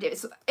 and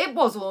it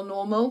was all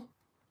normal,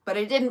 but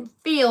it didn't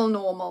feel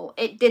normal.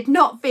 It did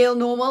not feel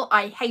normal.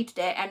 I hated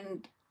it,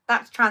 and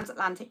that's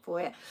transatlantic for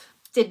it.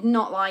 Did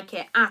not like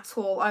it at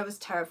all. I was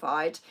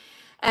terrified.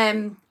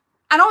 And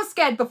I was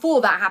scared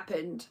before that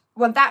happened.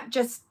 Well,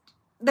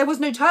 there was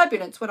no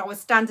turbulence when I was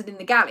standing in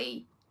the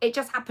galley. It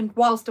just happened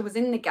whilst I was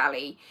in the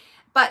galley.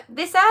 But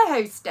this air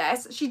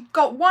hostess, she'd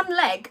got one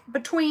leg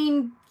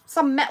between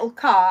some metal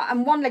car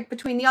and one leg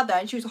between the other,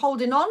 and she was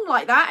holding on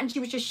like that, and she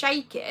was just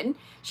shaking.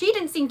 She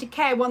didn't seem to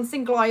care one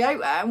single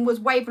iota and was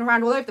waving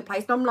around all over the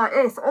place. And I'm like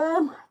this,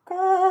 oh my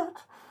God,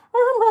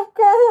 oh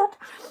my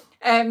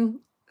God.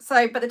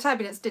 But the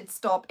turbulence did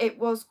stop. It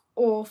was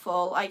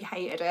awful. I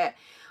hated it.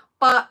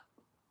 But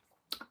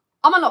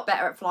I'm a lot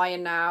better at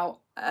flying now.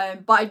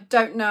 But I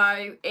don't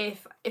know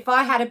if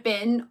I had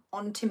been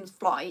on Tim's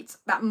flight,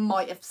 that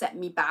might have set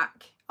me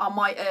back. I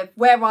might have,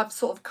 where I've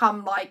sort of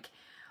come like,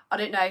 I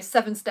don't know,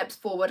 7 steps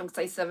forward. I'm going to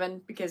say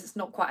 7 because it's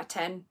not quite a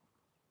 10,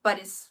 but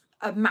it's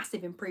a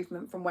massive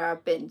improvement from where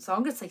I've been. So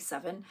I'm going to say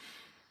 7.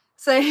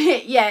 So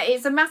yeah,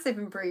 it's a massive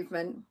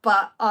improvement,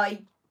 but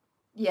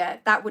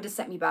that would have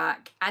set me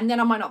back. And then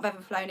I might not have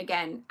ever flown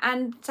again.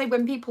 And so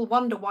when people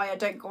wonder why I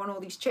don't go on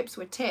all these trips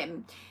with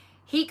Tim,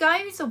 he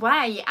goes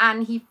away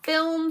and he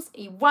films,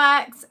 he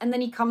works, and then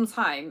he comes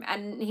home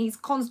and he's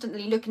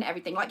constantly looking at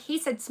everything. Like he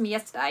said to me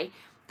yesterday,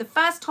 the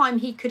first time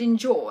he could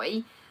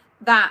enjoy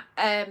that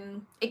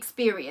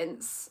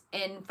experience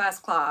in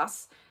first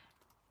class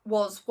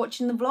was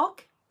watching the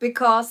vlog,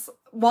 because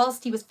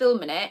whilst he was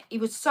filming it, he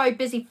was so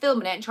busy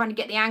filming it and trying to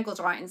get the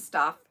angles right and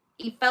stuff,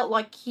 he felt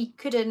like he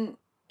couldn't,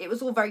 it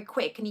was all very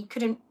quick and he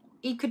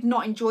could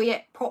not enjoy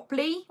it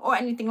properly or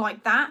anything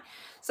like that.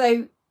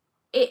 So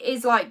it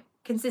is like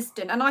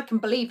consistent, and I can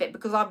believe it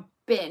because I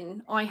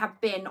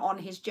have been on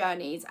his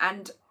journeys,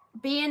 and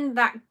being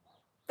that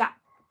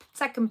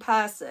second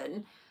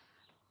person,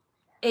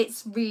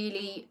 it's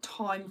really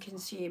time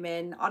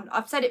consuming.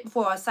 I've said it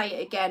before, I say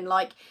it again,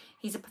 like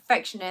he's a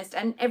perfectionist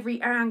and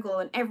every angle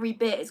and every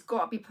bit has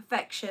got to be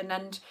perfection,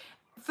 and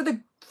for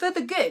the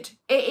good.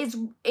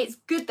 It's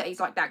good that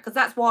he's like that, because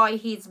that's why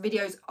his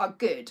videos are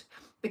good,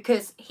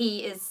 because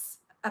he is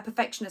a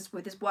perfectionist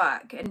with his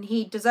work and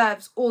he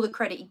deserves all the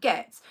credit he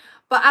gets.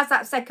 But as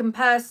that second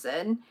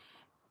person,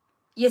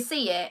 you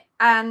see it,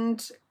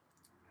 and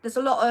there's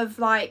a lot of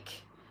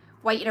like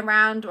waiting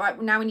around, right,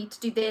 now we need to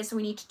do this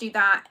and we need to do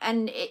that,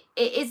 and it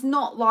is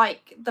not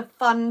like the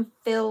fun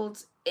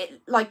filled,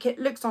 it like it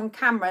looks on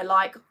camera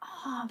like,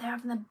 oh, they're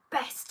having the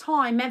best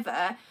time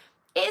ever.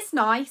 It's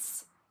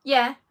nice,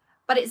 yeah,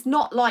 but it's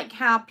not like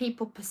how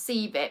people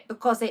perceive it,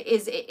 because it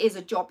is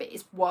a job, it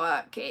is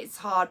work, it's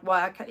hard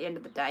work at the end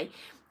of the day.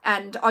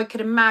 And I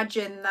could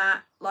imagine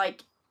that,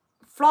 like,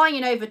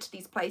 flying over to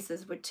these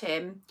places with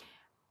Tim,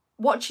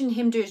 watching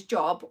him do his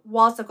job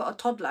whilst I've got a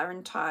toddler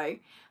in tow,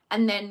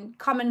 and then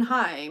coming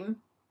home,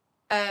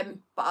 but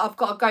I've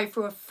got to go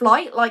through a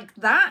flight like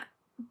that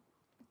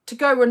to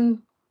go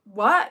and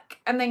work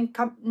and then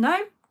come.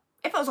 No,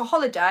 if it was a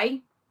holiday,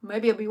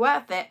 maybe it'll be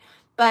worth it.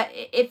 But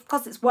if,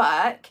 because it's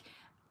work,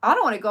 I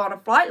don't want to go on a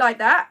flight like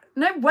that.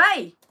 No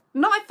way.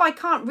 Not if I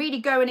can't really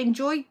go and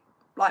enjoy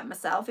like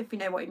myself, if you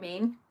know what I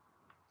mean.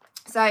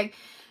 So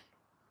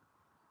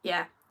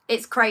yeah,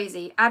 it's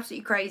crazy,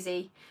 absolutely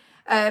crazy.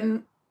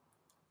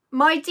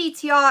 My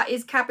DTR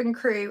is cabin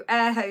crew,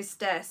 air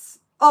hostess.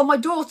 Oh, my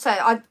daughter.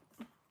 I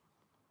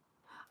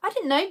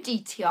didn't know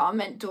DTR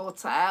meant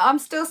daughter. I'm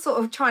still sort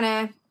of trying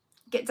to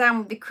get down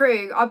with the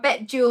crew. I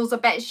bet Jules, I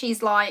bet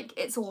she's like,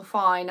 it's all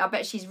fine. I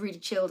bet she's really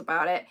chilled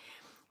about it.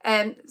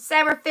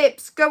 Sarah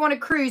Phipps, go on a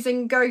cruise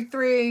and go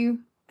through,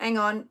 hang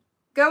on,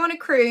 go on a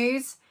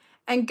cruise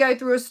and go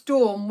through a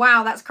storm.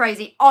 Wow, that's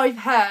crazy. I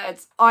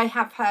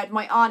have heard,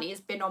 my auntie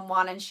has been on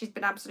one and she's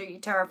been absolutely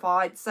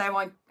terrified.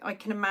 So I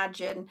can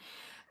imagine.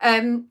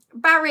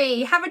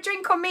 Barry, have a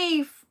drink on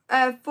me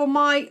for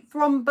my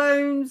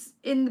thrombones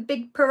in the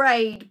big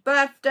parade.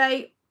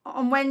 Birthday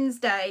on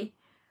Wednesday.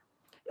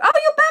 Oh,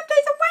 your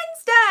birthday's on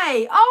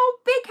Wednesday. Oh,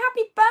 big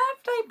happy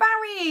birthday,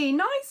 Barry.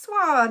 Nice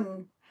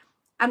one.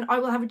 And I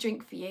will have a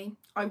drink for you.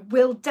 I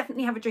will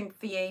definitely have a drink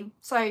for you.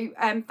 So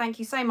thank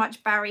you so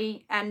much,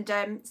 Barry, and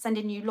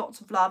sending you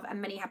lots of love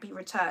and many happy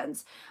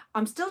returns.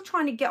 I'm still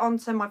trying to get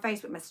onto my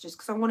Facebook messages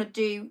because I want to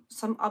do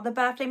some other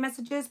birthday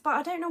messages, but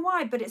I don't know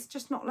why, but it's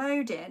just not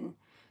loading.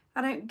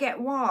 I don't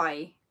get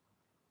why.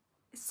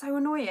 It's so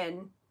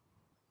annoying.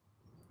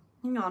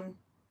 Hang on.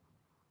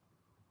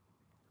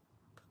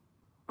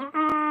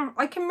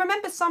 I can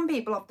remember some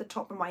people off the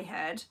top of my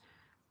head.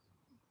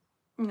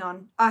 Hang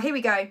on. Here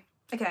we go.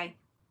 Okay.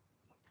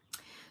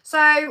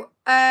 So,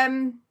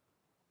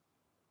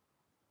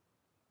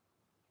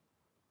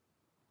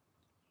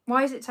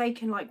 why is it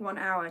taking like 1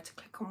 hour to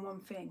click on one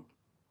thing?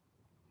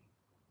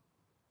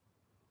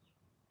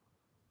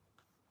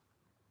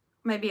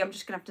 Maybe I'm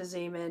just going to have to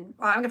zoom in.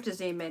 Right, I'm going to have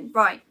to zoom in.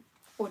 Right.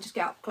 Or just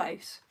get up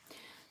close.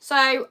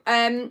 So,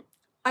 I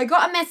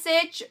got a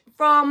message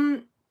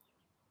from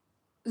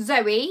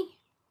Zoe.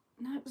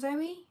 No,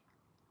 Zoe?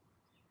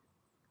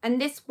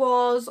 And this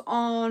was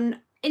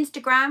on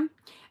Instagram.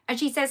 And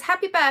she says,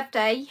 happy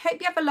birthday. Hope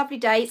you have a lovely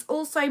day. It's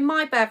also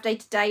my birthday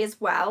today as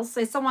well.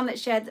 So someone that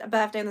shared a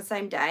birthday on the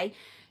same day.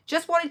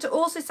 Just wanted to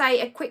also say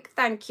a quick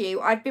thank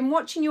you. I've been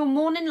watching your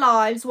morning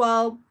lives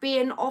while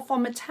being off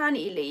on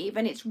maternity leave,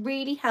 and it's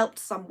really helped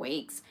some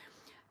weeks.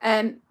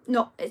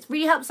 It's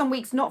really helped some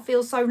weeks not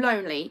feel so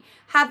lonely.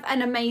 Have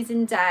an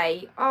amazing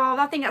day. Oh,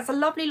 I think that's a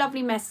lovely,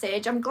 lovely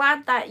message. I'm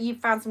glad that you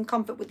found some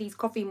comfort with these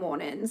coffee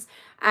mornings,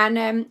 and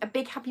a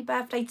big happy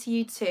birthday to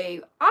you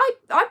too.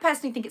 I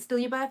personally think it's still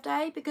your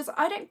birthday, because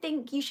I don't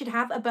think you should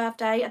have a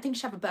birthday. I think you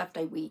should have a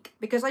birthday week,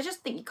 because I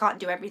just think you can't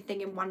do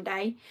everything in one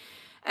day.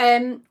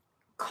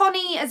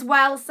 Connie as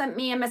well sent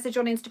me a message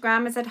on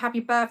Instagram and said happy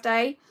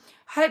birthday.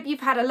 Hope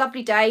you've had a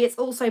lovely day. It's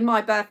also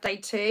my birthday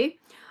too.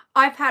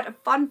 I've had a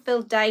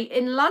fun-filled day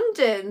in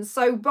London.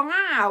 So,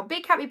 wow,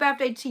 big happy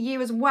birthday to you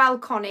as well,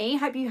 Connie.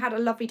 Hope you had a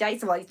lovely day.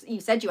 So, well,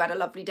 you said you had a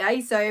lovely day.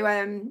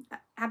 So,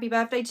 happy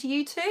birthday to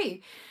you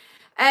too.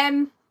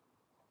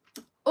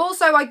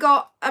 Also, I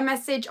got a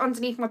message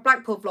underneath my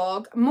Blackpool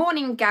vlog.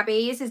 Morning,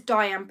 Gabby. This is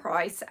Diane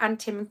Price and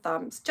Tim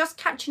Thumbs. Just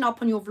catching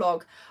up on your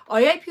vlog.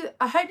 I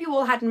hope you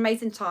all had an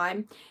amazing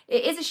time.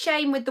 It is a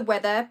shame with the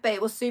weather, but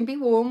it will soon be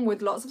warm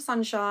with lots of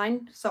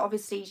sunshine. So,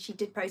 obviously, she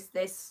did post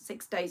this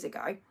 6 days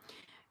ago.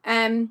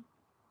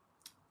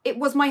 It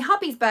was my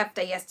hubby's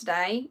birthday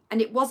yesterday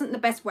and it wasn't the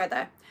best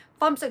weather.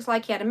 Fumps looks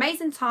like he had an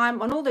amazing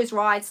time on all those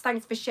rides.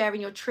 Thanks for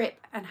sharing your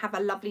trip and have a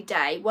lovely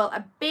day. Well,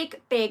 a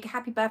big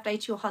happy birthday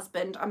to your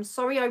husband. I'm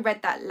sorry I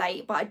read that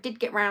late, but I did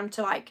get round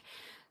to like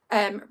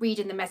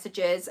reading the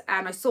messages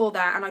and I saw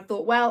that and I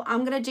thought, well,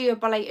 I'm going to do a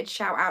belated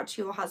shout out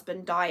to your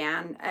husband,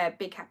 Diane.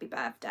 Big happy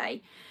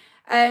birthday.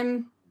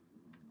 I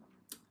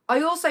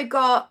also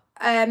got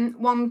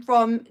one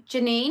from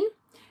Janine.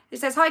 It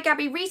says, hi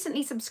Gabby,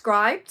 recently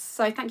subscribed,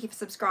 so thank you for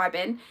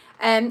subscribing.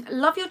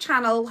 Love your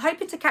channel,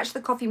 hoping to catch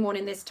the coffee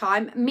morning this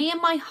time. Me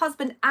and my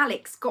husband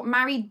Alex got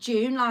married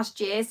June last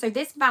year, so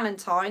this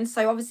Valentine's,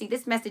 so obviously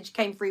this message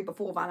came through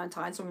before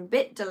Valentine's, so I'm a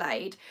bit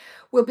delayed,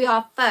 will be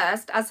our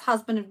first as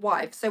husband and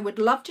wife. So would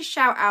love to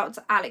shout out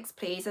to Alex,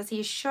 please, as he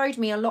has showed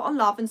me a lot of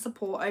love and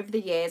support over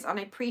the years, and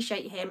I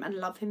appreciate him and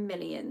love him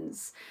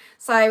millions.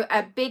 So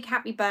a big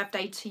happy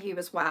birthday to you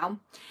as well.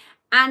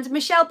 And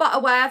Michelle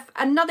Butterworth,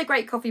 another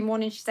great coffee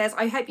morning. She says,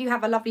 I hope you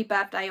have a lovely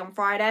birthday on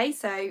Friday.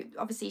 So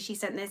obviously she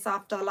sent this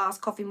after the last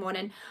coffee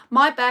morning.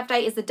 My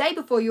birthday is the day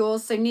before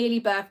yours, so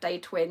nearly birthday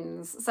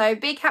twins. So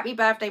big happy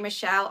birthday,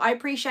 Michelle. I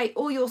appreciate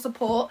all your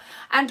support.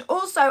 And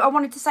also I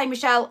wanted to say,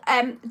 Michelle,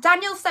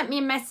 Daniel sent me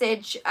a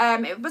message.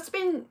 It must have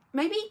been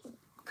maybe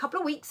a couple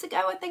of weeks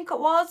ago, I think it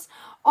was,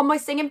 on my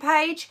singing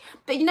page.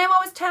 But you know,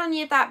 I was telling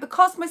you that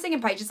because my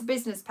singing page is a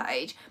business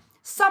page,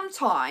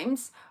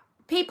 sometimes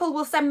people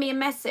will send me a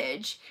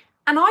message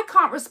and I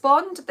can't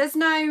respond. There's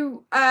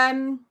no,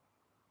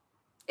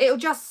 it'll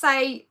just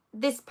say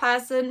this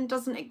person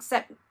doesn't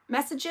accept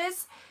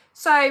messages.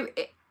 So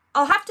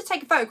I'll have to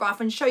take a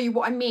photograph and show you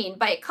what I mean,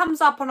 but it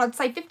comes up on, I'd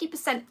say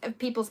 50% of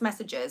people's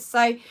messages.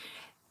 So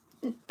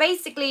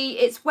basically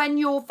it's when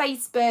your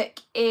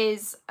Facebook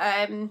is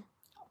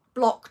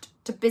blocked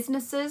to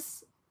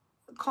businesses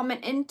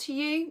comment into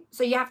you,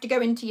 so you have to go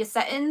into your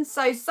settings.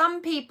 So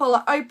some people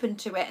are open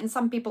to it and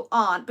some people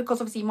aren't, because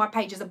obviously my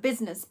page is a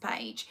business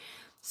page.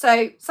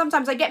 So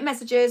sometimes I get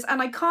messages and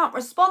I can't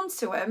respond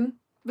to them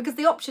because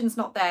the option's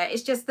not there.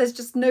 It's just, there's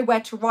just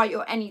nowhere to write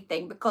or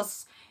anything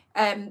because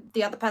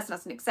the other person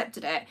hasn't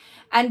accepted it.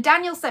 And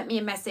Daniel sent me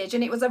a message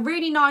and it was a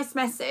really nice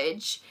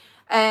message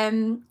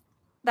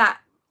that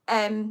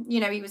you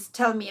know, he was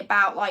telling me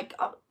about like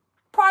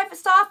private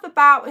stuff,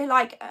 about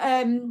like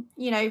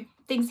you know,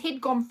 things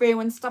he'd gone through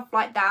and stuff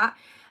like that.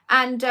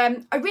 And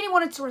I really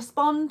wanted to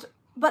respond,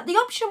 but the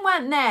option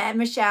weren't there,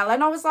 Michelle.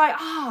 And I was like,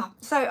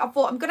 so I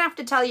thought I'm gonna have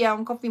to tell you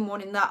on coffee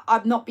morning that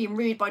I'm not being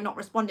rude by not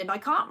responding. I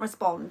can't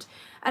respond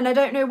and I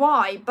don't know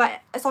why,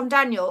 but it's on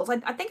Daniel's. I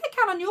think I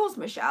can on yours,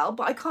 Michelle,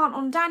 but I can't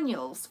on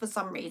Daniel's for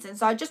some reason.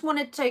 So I just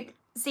wanted to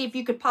see if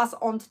you could pass it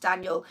on to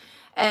Daniel.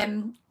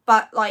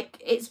 But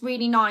like, it's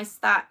really nice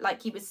that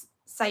like he was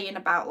saying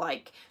about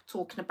like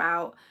talking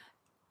about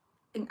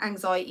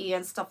anxiety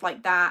and stuff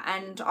like that,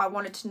 and I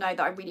wanted to know that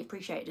I really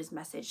appreciated his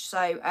message.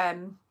 So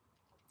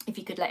if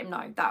you could let him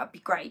know, that would be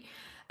great.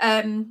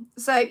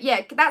 So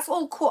yeah, that's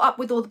all caught up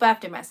with all the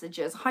birthday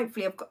messages.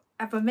 Hopefully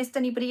have I missed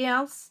anybody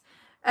else?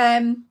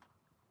 If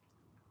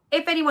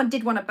anyone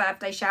did want a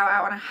birthday shout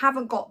out and I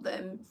haven't got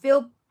them,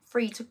 feel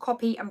free to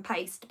copy and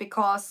paste,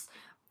 because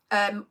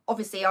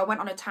obviously I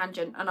went on a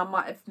tangent and I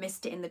might have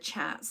missed it in the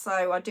chat,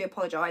 so I do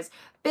apologise.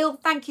 Bill,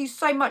 thank you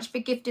so much for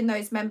gifting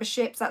those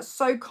memberships. That's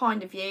so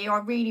kind of you. I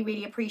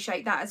really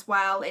appreciate that as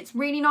well. It's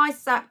really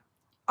nice that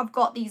I've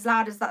got these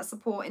ladders that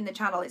support in the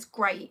channel. It's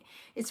great.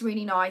 It's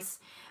really nice.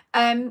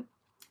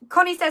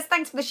 Connie says,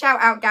 thanks for the shout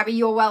out, Gabby.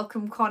 You're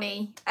welcome,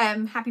 Connie.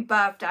 Happy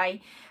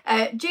birthday.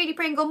 Judy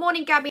Pringle,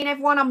 morning, Gabby and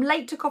everyone. I'm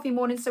late to coffee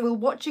morning, so we'll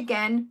watch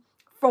again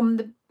from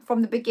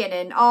the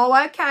beginning. Oh,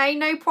 okay,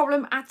 no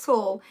problem at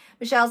all.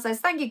 Michelle says,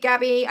 thank you,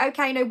 Gabby.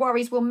 Okay, no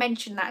worries, we'll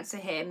mention that to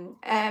him.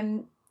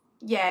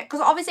 Yeah, because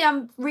obviously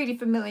I'm really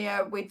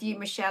familiar with you,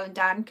 Michelle and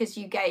Dan, because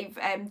you gave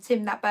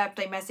Tim that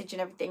birthday message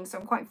and everything, so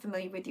I'm quite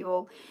familiar with you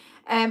all.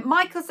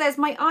 Michael says,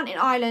 my aunt in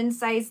Ireland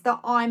says that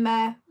I'm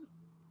a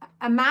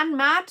man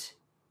mad.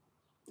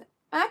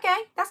 Okay,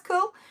 that's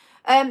cool.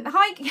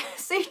 Hi,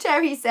 Sue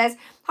Terry says,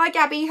 hi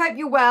Gabby, hope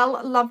you're well.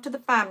 Love to the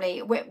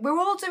family. We're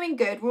all doing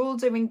good. We're all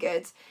doing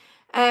good.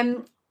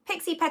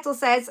 Pixie Petal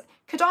says,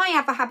 could I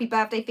have a happy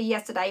birthday for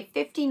yesterday?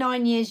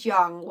 59 years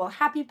young. Well,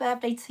 happy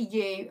birthday to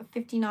you,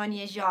 59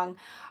 years young.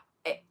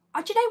 Do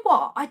you know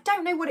what? I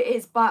don't know what it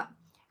is, but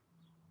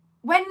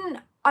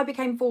when I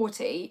became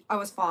 40, I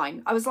was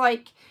fine. I was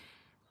like,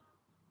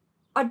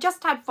 I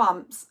just had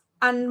Fumps,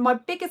 and my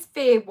biggest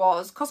fear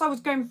was, because I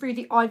was going through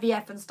the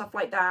IVF and stuff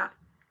like that.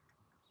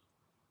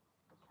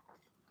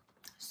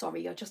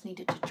 Sorry, I just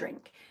needed to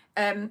drink.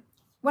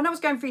 When I was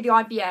going through the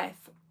IVF,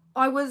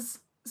 I was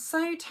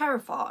so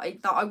terrified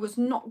that I was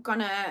not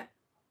gonna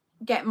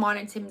get mine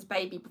and Tim's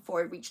baby before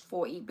I reached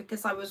 40,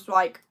 because I was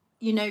like,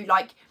 you know,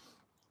 like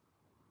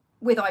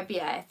with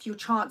IVF, your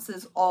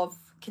chances of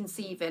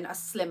conceiving are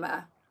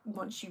slimmer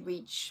once you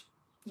reach,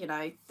 you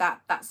know,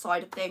 that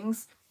side of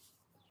things.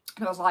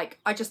 And I was like,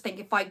 I just think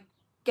if I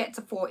get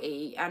to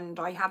 40 and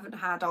I haven't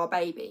had our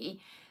baby,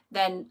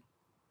 then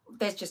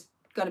there's just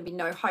going to be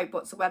no hope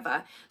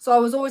whatsoever. So I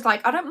was always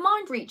like, I don't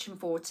mind reaching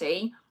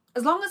 40.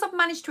 as long as I've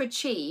managed to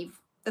achieve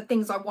the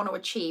things I want to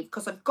achieve,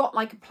 because I've got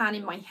like a plan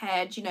in my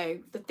head, you know,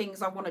 the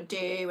things I want to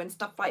do and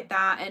stuff like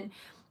that. And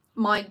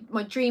my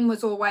dream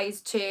was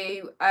always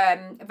to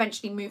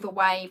eventually move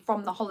away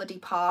from the holiday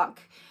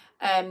park,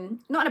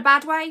 not in a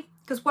bad way,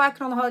 because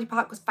working on the holiday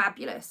park was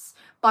fabulous,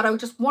 but I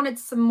just wanted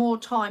some more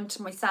time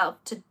to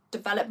myself to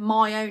develop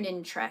my own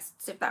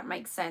interests, if that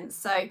makes sense.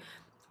 So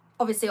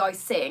obviously I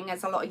sing,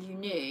 as a lot of you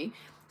knew,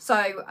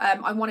 so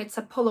I wanted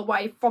to pull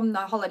away from the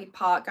holiday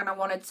park, and I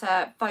wanted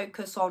to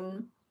focus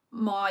on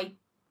my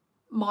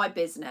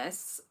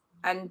business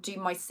and do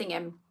my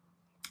singing.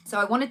 So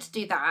I wanted to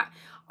do that.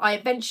 I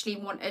eventually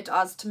wanted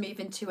us to move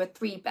into a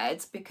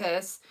 3-bed,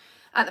 because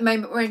at the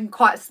moment we're in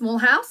quite a small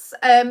house.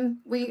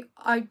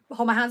 I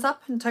hold my hands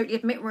up and totally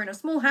admit we're in a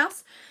small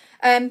house.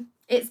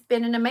 It's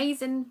been an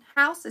amazing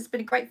house. It's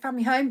been a great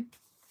family home,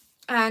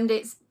 and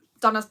it's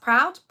done us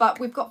proud, but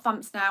we've got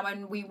thumps now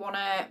and we want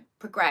to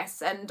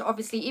progress. And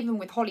obviously even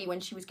with Holly, when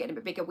she was getting a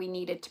bit bigger, we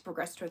needed to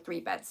progress to a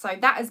 3-bed. So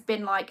that has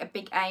been like a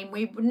big aim.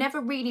 We were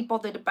never really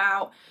bothered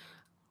about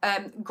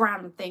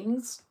grand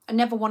things. I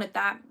never wanted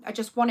that. I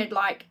just wanted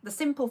like the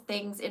simple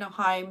things in a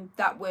home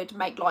that would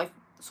make life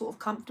sort of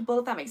comfortable,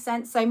 if that makes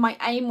sense. So my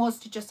aim was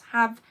to just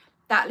have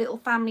that little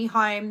family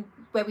home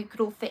where we could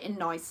all fit in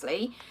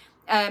nicely,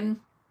 and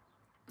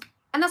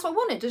that's what I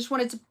wanted. I just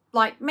wanted to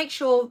like make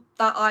sure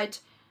that I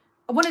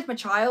wanted my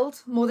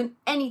child more than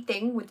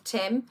anything with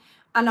Tim,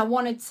 and I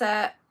wanted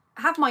to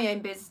have my own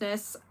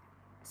business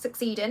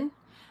succeeding,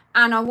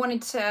 and I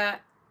wanted to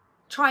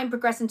try and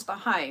progress into the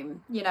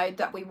home, you know,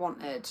 that we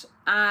wanted.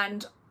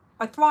 And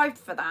I thrived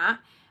for that.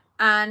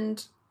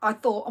 And I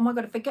thought, oh my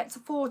God, if I get to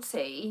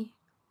 40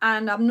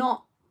 and I'm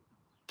not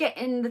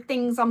getting the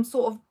things I'm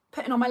sort of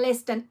putting on my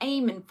list and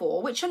aiming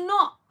for, which are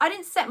not, I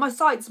didn't set my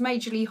sights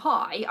majorly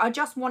high. I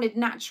just wanted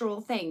natural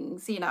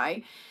things, you know.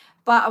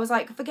 But I was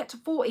like, if I get to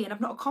 40 and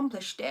I've not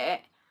accomplished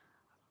it,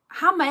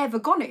 how am I ever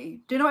gonna? Do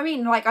you know what I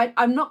mean? Like,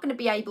 I'm not going to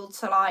be able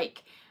to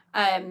like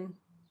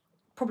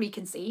probably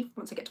conceive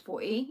once I get to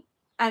 40.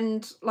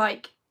 And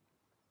like,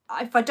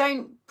 if I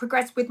don't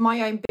progress with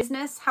my own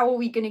business, how are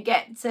we going to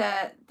get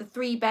to the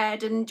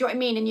 3-bed? And do you know what I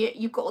mean? And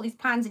you've got all these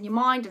plans in your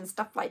mind and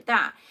stuff like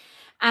that.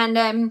 And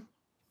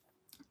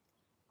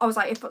I was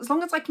like, as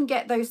long as I can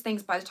get those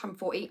things by the time I'm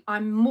 40,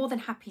 I'm more than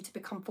happy to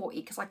become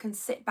 40, because I can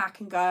sit back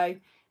and go,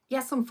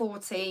 yes, I'm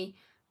 40,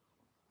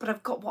 but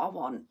I've got what I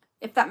want,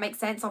 if that makes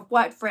sense. I've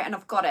worked for it and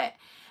I've got it.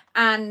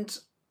 And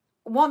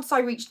once I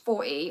reached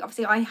 40,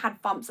 obviously I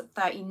had bumps at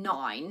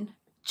 39.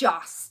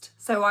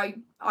 So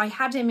I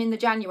had him in the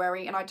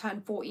January and I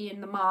turned 40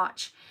 in the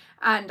March,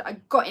 and I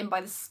got him by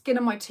the skin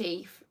of my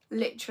teeth,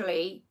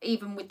 literally.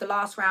 Even with the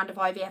last round of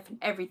IVF and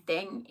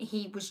everything,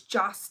 he was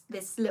just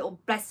this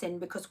little blessing,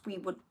 because we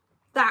were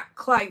that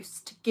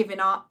close to giving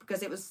up,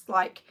 because it was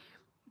like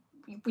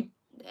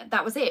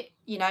that was it,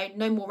 you know.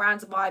 No more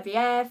rounds of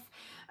IVF,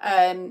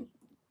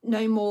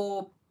 no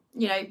more,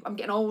 you know, I'm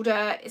getting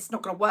older, it's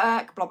not going to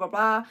work, blah blah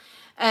blah.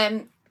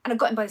 And I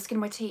got him by the skin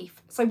of my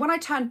teeth. So when I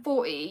turned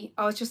 40,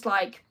 I was just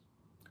like,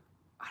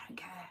 I don't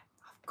care.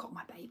 I've got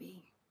my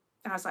baby.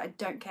 And I was like, I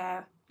don't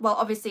care. Well,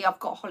 obviously I've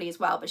got Holly as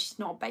well, but she's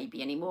not a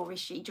baby anymore,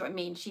 is she? Do you know what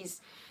I mean?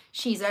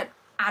 She's an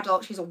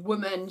adult. She's a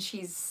woman.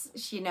 She's,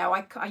 you know,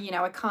 I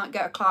can't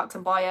go to Clarks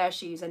and buy her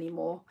shoes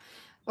anymore.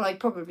 Well, I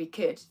probably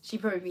could. She'd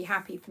probably be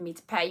happy for me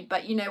to pay.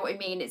 But you know what I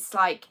mean? It's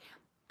like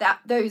that,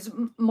 those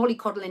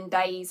mollycoddling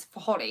days for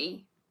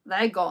Holly,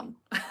 they're gone.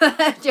 Do you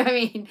know what I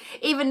mean?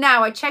 Even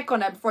now I check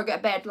on her before I go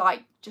to bed,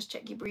 like, just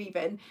check your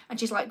breathing, and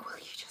she's like, will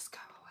you just go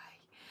away?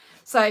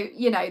 So,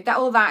 you know, that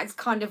all that is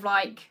kind of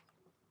like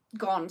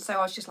gone. So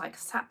I was just like,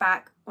 sat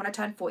back when I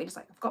turned 40, just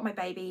like, I've got my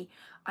baby.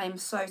 I am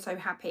so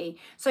happy.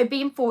 So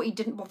being 40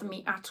 didn't bother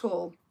me at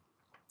all.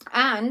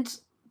 And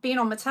being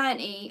on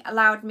maternity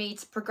allowed me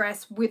to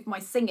progress with my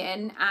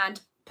singing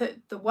and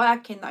put the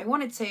work in that I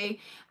wanted to.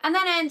 And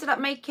then I ended up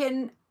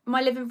making my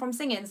living from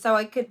singing, so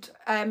I could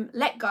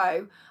let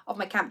go of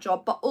my camp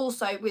job, but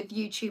also with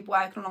YouTube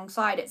working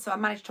alongside it. So I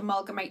managed to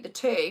amalgamate the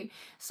two,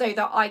 so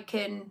that I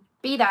can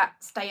be that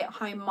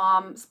stay-at-home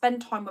mom,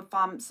 spend time with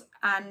Bumps,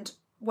 and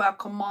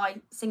work on my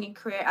singing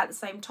career at the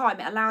same time.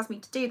 It allows me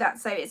to do that,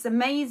 so it's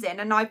amazing,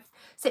 and I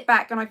sit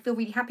back and I feel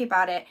really happy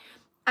about it.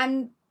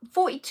 And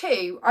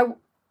 42,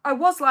 I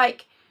was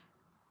like,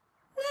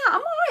 yeah,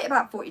 I'm alright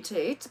about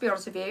 42, to be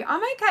honest with you.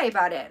 I'm okay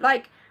about it.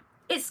 Like,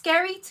 it's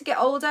scary to get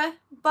older,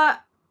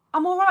 but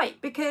I'm all right,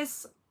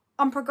 because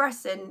I'm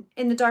progressing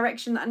in the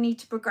direction that I need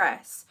to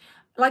progress.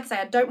 Like I say,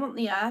 I don't want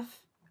the earth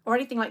or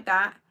anything like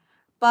that,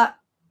 but,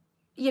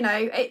 you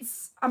know,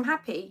 I'm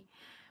happy.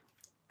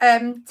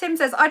 Tim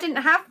says, I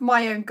didn't have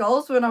my own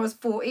goals when I was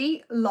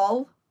 40.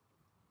 Lol.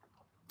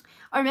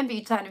 I remember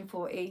you turning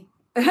 40.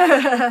 Do you not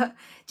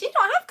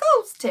have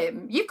goals,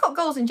 Tim? You've got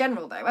goals in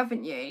general, though,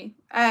 haven't you?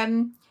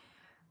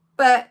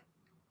 But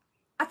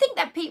I think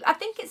that I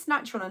think it's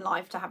natural in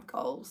life to have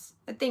goals.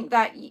 I think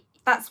that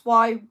that's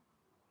why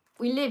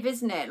we live,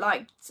 isn't it?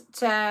 Like,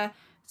 to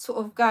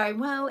sort of go,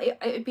 well, it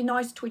would be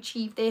nice to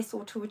achieve this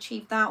or to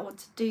achieve that or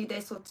to do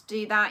this or to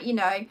do that, you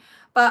know.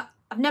 But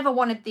I've never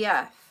wanted the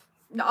earth.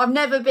 I'm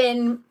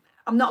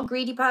not a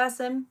greedy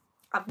person.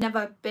 I've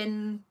never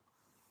been,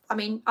 I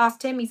mean, ask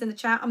Tim, he's in the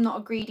chat. I'm not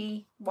a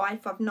greedy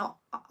wife.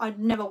 I've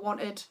never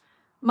wanted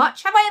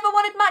much. Have I ever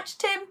wanted much,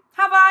 Tim?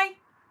 Have I?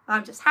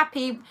 I'm just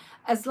happy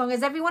as long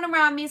as everyone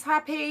around me is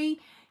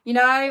happy, you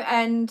know,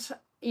 and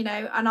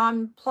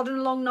I'm plodding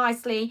along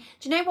nicely.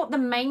 Do you know what the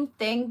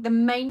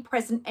main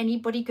present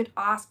anybody could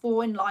ask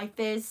for in life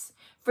is?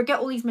 Forget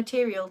all these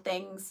material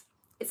things.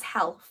 It's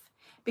health.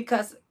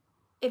 Because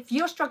if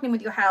you're struggling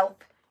with your health,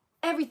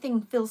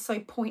 everything feels so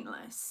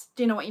pointless.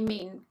 Do you know what I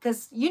mean?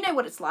 Because you know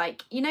what it's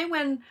like. You know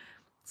when,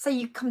 say,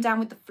 you come down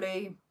with the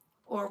flu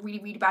or a really,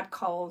 really bad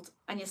cold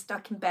and you're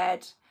stuck in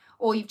bed,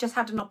 or you've just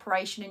had an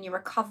operation and you're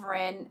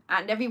recovering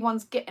and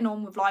everyone's getting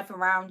on with life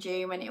around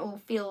you and it all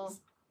feels a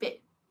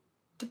bit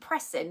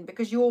depressing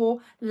because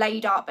you're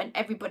laid up and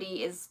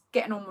everybody is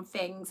getting on with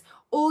things.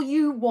 All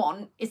you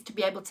want is to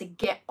be able to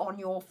get on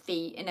your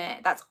feet in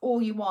it. That's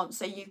all you want,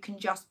 so you can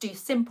just do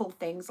simple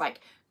things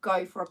like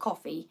go for a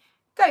coffee,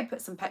 go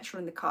put some petrol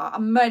in the car.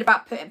 I'm moan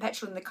about putting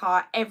petrol in the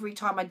car every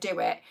time I do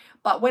it,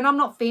 but when I'm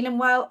not feeling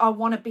well, I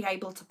want to be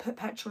able to put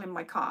petrol in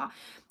my car,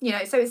 you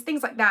know. So it's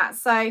things like that.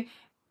 So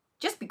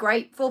just be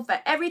grateful for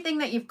everything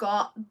that you've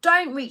got.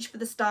 Don't reach for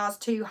the stars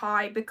too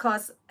high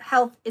because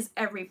health is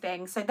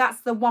everything. So that's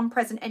the one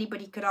present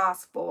anybody could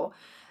ask for.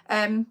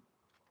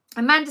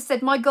 Amanda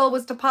said, my goal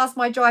was to pass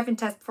my driving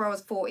test before I was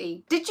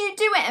 40. Did you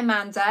do it,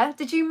 Amanda?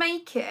 Did you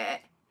make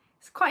it?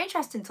 It's quite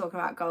interesting talking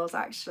about goals,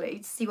 actually,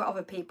 to see what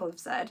other people have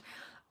said.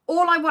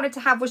 All I wanted to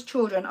have was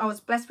children. I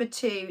was blessed with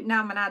 2.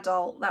 Now I'm an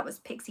adult. That was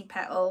Pixie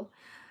Petal.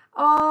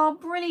 Oh,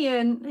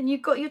 brilliant. And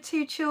you've got your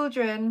 2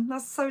 children.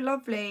 That's so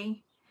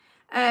lovely.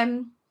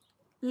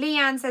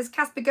 Leanne says,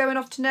 Casper going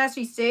off to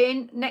nursery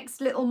soon.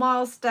 Next little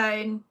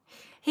milestone.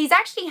 He's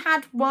actually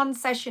had 1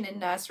 session in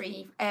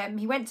nursery.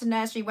 He went to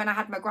nursery when I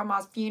had my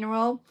grandma's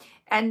funeral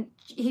and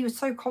he was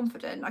so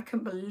confident. I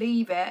couldn't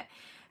believe it.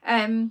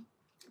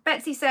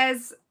 Betsy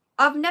says,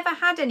 I've never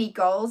had any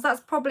goals.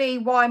 That's probably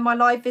why my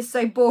life is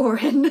so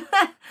boring.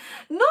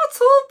 Not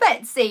all,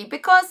 Betsy,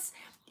 because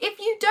if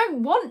you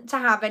don't want to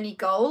have any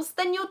goals,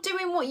 then you're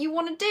doing what you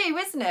want to do,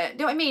 isn't it? Do you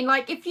know what I mean?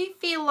 Like, if you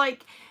feel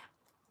like,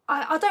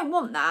 I don't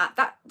want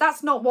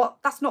that's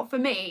not for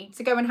me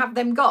to go and have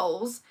them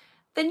goals,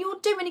 then you're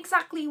doing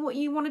exactly what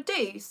you want to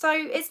do. So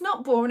it's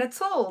not boring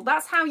at all.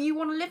 That's how you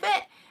want to live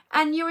it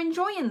and you're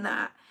enjoying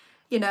that,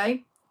 you know.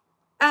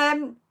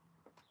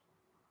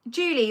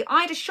 Julie,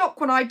 I had a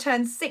shock when I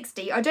turned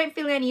 60. I don't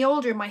feel any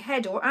older in my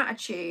head or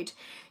attitude.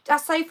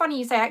 That's so funny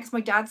you say that because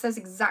my dad says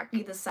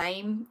exactly the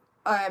same.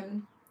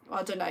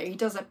 I don't know, he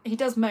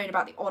does moan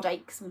about the odd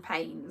aches and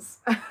pains,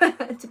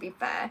 to be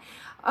fair.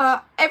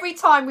 Every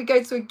time we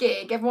go to a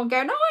gig, everyone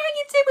going, oh, how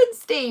you doing,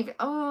 Steve?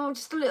 Oh,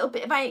 just a little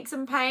bit of aches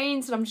and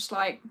pains. And I'm just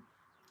like,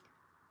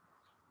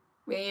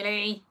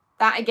 really?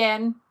 That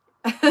again?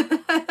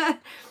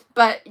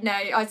 But no,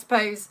 I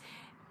suppose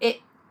it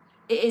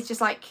is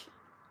just like,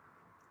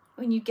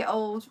 when you get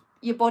old,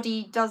 your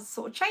body does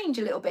sort of change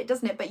a little bit,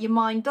 doesn't it? But your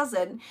mind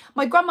doesn't.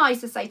 My grandma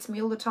used to say to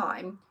me all the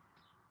time,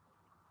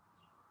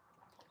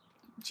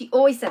 she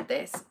always said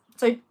this.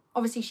 So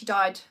obviously she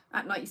died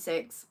at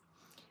 96,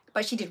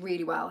 but she did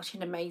really well. She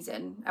did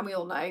amazing. And we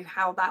all know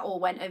how that all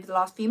went over the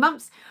last few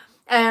months.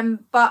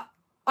 But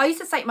I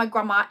used to say to my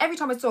grandma, every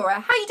time I saw her,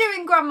 how you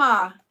doing,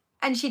 grandma?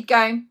 And she'd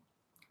go,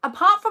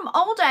 apart from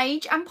old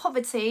age and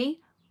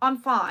poverty, I'm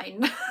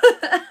fine.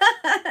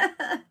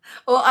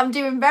 Or I'm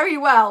doing very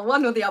well,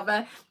 one or the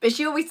other. But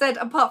she always said,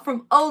 apart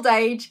from old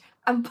age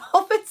and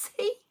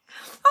poverty.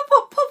 I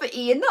put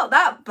poverty in, not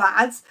that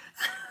bad.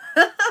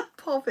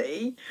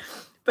 Poverty.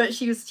 But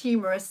she was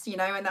humorous, you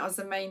know, and that was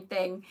the main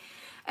thing.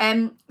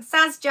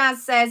 Saz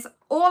Jazz says,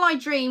 all I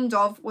dreamed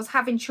of was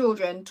having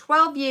children.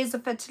 12 years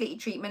of fertility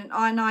treatment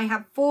and I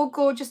have 4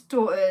 gorgeous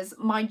daughters.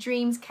 My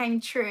dreams came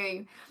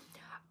true.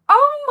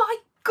 Oh my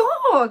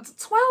God,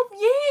 12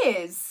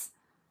 years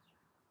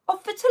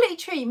of fertility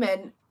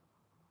treatment.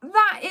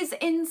 That is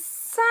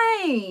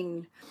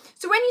insane.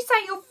 So when you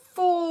say your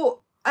 4,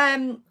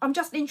 I'm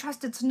just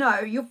interested to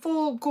know, your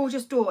 4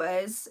 gorgeous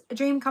daughters, a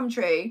dream come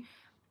true,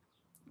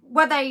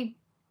 were they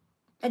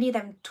any of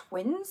them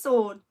twins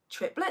or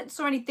triplets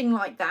or anything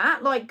like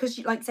that? Like, because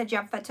like I said, you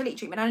have fertility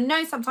treatment. And I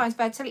know sometimes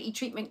fertility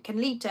treatment can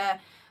lead to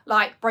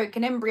like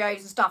broken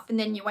embryos and stuff, and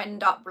then you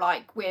end up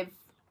like with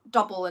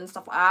double and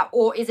stuff like that.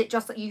 Or is it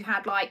just that you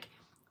had like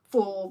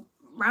 4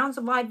 rounds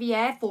of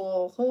IVF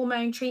or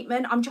hormone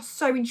treatment? I'm just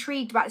so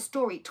intrigued about the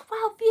story.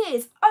 12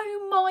 years.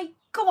 Oh my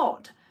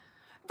God.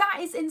 That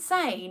is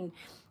insane.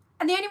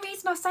 And the only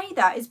reason I say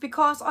that is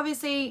because I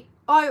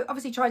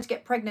obviously tried to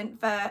get pregnant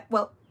for,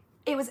 well,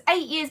 it was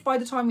 8 years by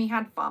the time we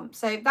had Bump.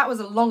 So that was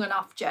a long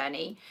enough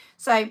journey.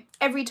 So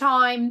every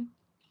time,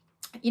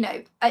 you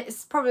know,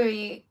 it's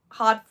probably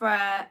hard for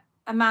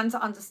a man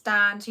to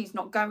understand who's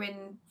not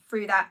going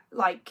through that,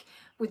 like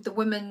with the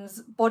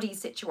woman's body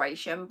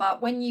situation.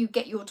 But when you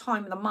get your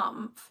time of the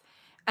month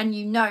and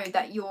you know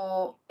that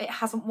it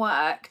hasn't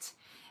worked,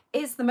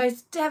 it's the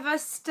most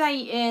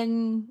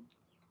devastating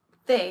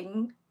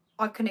thing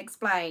I can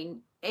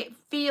explain. it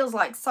feels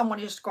like someone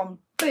has just gone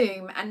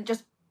boom and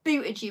just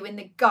booted you in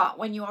the gut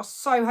when you are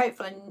so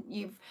hopeful and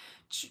you've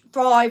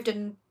thrived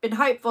and been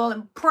hopeful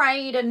and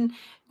prayed and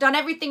done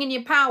everything in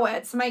your power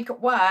to make it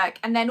work,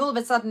 and then all of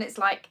a sudden it's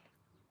like,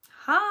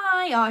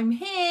 hi, I'm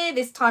here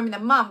this time in the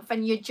month,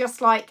 and you're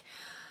just like,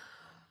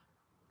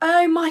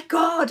 oh my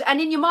God. And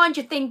in your mind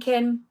you're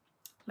thinking,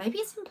 maybe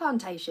it's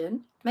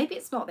implantation, maybe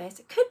it's not this,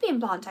 it could be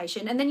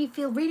implantation, and then you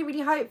feel really,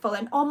 really hopeful,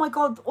 and oh my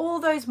God, all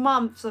those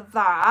months of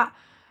that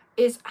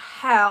is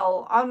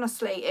hell.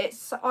 Honestly,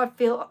 it's, I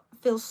feel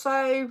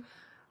so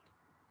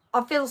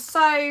I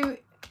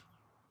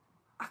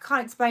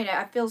can't explain it.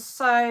 I feel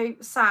so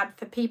sad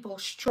for people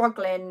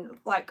struggling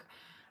like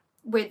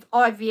with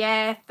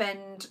IVF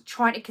and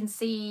trying to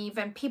conceive,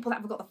 and people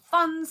that haven't got the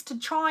funds to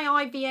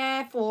try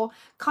IVF or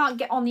can't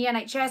get on the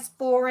NHS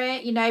for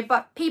it, you know,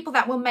 but people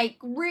that will make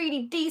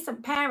really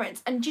decent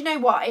parents. And do you know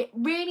what? It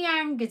really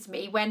angers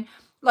me when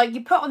like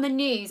you put on the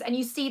news and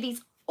you see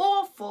these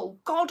awful,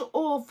 god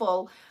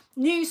awful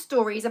news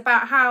stories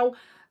about how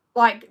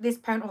like this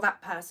parent or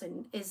that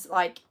person is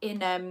like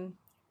in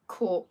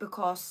court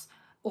because,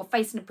 or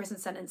facing a prison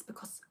sentence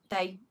because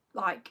they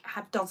like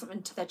have done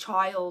something to their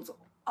child.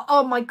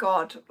 Oh my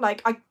God,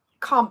 like I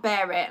can't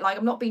bear it. Like,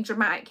 I'm not being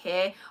dramatic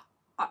here.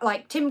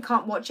 Like, Tim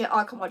can't watch it,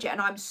 I can't watch it,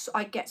 and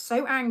I get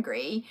so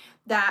angry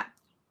that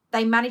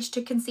they manage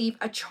to conceive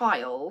a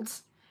child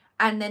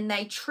and then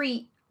they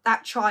treat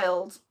that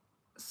child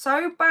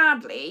so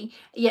badly,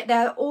 yet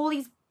there are all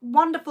these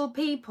wonderful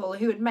people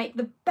who would make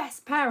the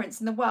best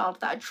parents in the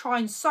world that are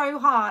trying so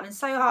hard and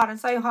so hard and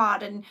so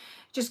hard and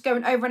just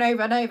going over and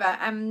over and over,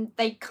 and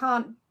they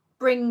can't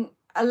bring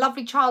a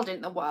lovely child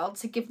into the world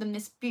to give them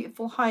this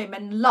beautiful home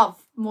and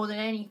love more than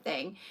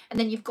anything. And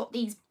then you've got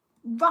these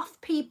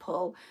rough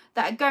people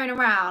that are going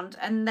around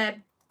and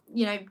they're,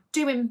 you know,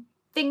 doing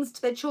things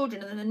to their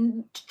children and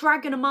then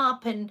dragging them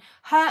up and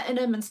hurting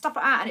them and stuff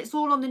like that, and it's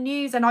all on the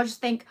news. And I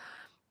just think,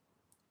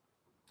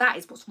 that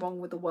is what's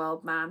wrong with the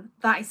world, man.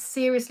 That is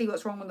seriously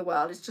what's wrong with the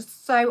world. It's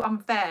just so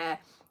unfair,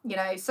 you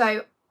know.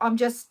 So I'm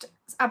just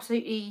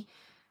absolutely,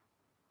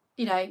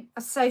 you know,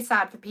 so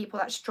sad for people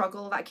that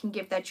struggle, that can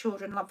give their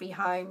children lovely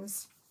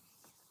homes.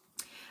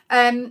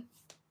 Where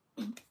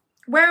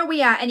are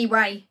we at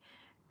anyway?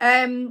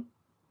 My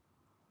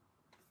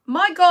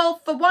goal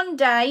for one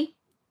day,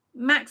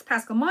 Max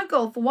Pascal, my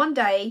goal for one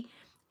day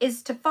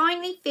is to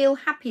finally feel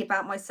happy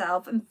about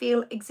myself and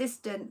feel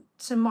existent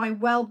to my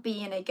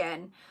well-being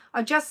again.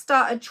 I just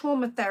started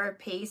trauma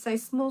therapy, so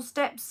small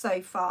steps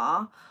so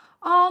far.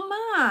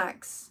 Oh,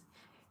 Max,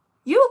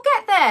 you'll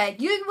get there.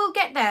 You will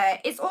get there.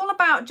 It's all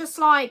about just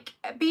like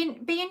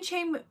being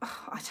tuned with,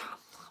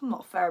 I'm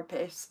not a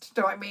therapist,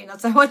 do you know what I mean?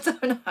 So I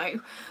don't know.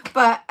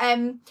 But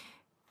I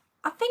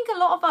think a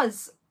lot of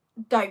us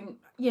don't,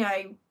 you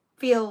know,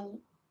 feel,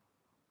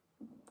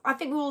 I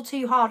think we're all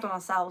too hard on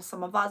ourselves,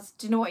 some of us.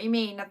 Do you know what you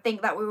mean? I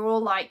think that we're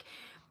all like,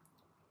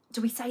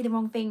 do we say the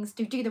wrong things?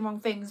 Do we do the wrong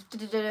things?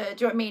 Do you know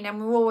what I mean?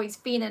 And we're always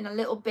feeling a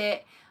little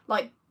bit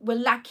like we're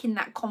lacking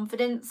that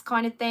confidence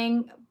kind of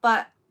thing.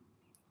 But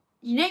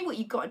you know what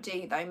you've got to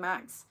do though,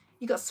 Max?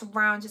 You've got to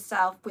surround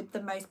yourself with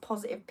the most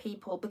positive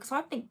people, because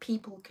I think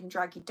people can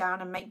drag you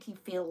down and make you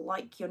feel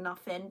like you're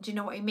nothing. Do you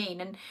know what I mean?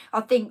 And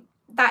I think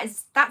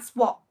that's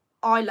what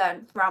I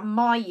learned throughout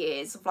my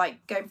years of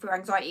like going through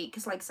anxiety,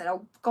 because like I said,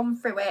 I've gone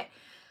through it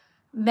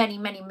many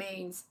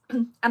moons.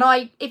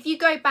 And if you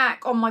go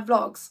back on my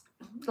vlogs,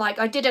 like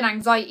I did an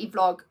anxiety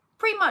vlog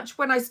pretty much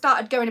when I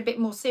started going a bit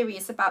more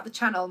serious about the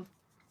channel,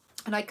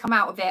 and I come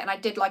out of it and I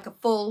did like a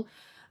full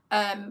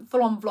on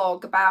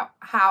vlog about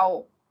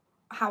how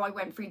I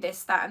went through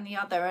this, that and the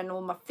other, and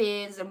all my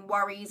fears and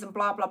worries and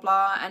blah blah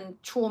blah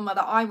and trauma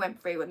that I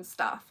went through and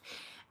stuff.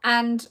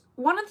 And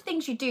one of the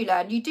things you do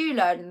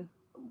learn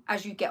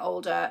as you get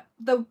older,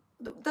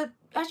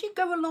 as you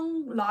go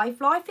along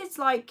life is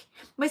like,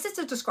 my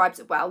sister describes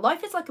it well,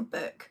 life is like a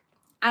book,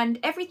 and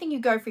everything you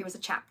go through is a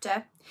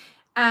chapter.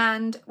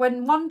 And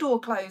when one door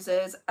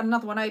closes,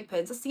 another one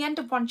opens. It's the end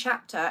of one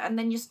chapter, and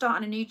then you're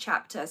starting a new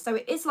chapter. So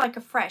it is like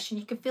a fresh, and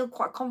you can feel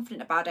quite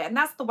confident about it. And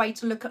that's the way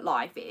to look at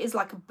life. It is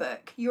like a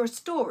book. You're a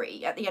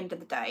story at the end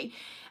of the day.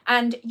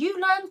 And you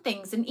learn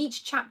things in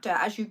each chapter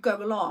as you go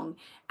along.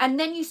 And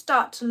then you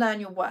start to learn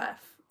your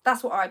worth.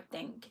 That's what I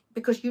think.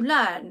 Because you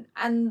learn,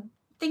 and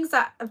things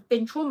that have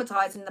been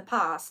traumatized in the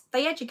past,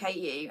 they educate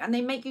you and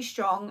they make you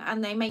strong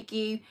and they make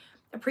you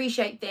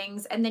appreciate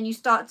things. And then you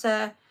start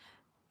to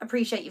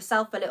appreciate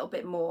yourself a little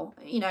bit more.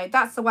 You know,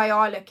 that's the way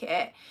I look at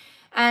it.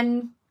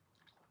 And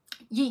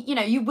you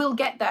know, you will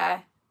get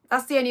there.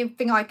 That's the only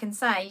thing I can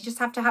say. You just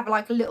have to have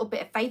like a little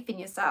bit of faith in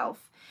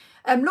yourself.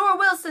 Laura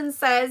Wilson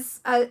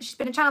says she's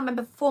been a channel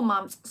member for 4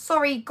 months.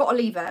 Sorry, got to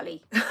leave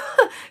early.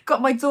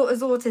 Got my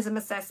daughter's autism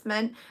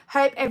assessment.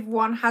 Hope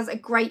everyone has a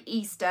great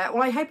Easter.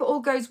 Well, I hope it all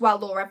goes well,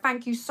 Laura.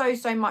 Thank you so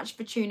much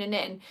for tuning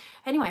in.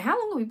 Anyway, how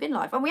long have we been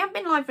live? Well, we haven't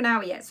been live for an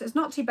hour yet, so it's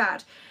not too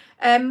bad.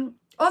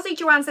 Aussie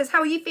Joanne says, how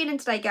are you feeling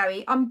today,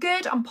 Gary? I'm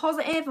good. I'm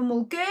positive. I'm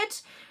all good.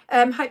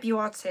 Hope you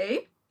are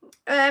too.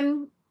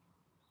 There's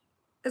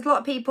a lot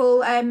of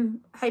people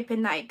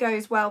hoping that it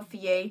goes well for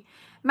you.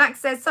 Max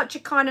says, such a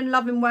kind and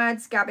loving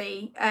words,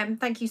 Gabby.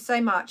 Thank you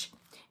so much.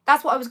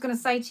 That's what I was going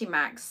to say to you,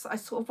 Max. I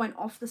sort of went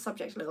off the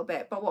subject a little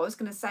bit, but what I was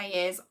going to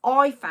say is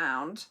I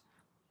found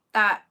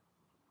that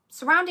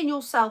surrounding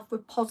yourself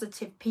with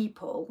positive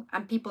people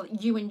and people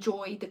that you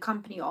enjoy the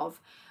company of,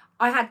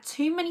 I had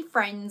too many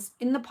friends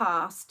in the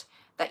past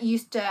that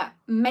used to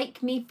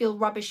make me feel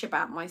rubbish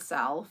about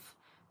myself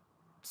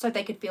so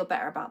they could feel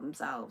better about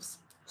themselves.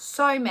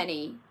 So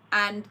many.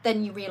 And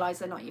then you realise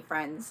they're not your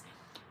friends.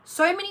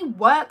 So many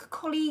work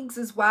colleagues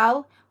as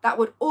well that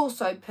would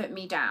also put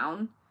me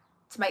down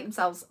to make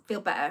themselves feel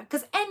better.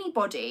 Because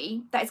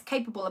anybody that is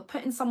capable of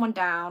putting someone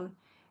down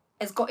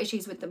has got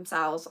issues with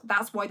themselves.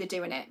 That's why they're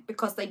doing it,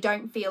 because they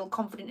don't feel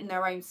confident in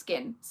their own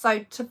skin. So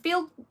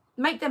to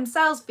make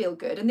themselves feel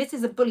good, and this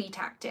is a bully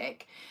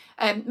tactic,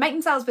 make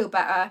themselves feel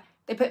better,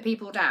 they put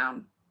people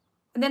down.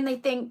 And then they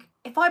think,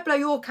 if I blow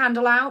your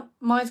candle out,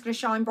 mine's going to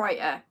shine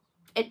brighter.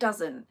 It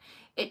doesn't.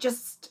 It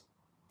just,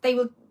 they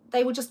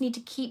will just need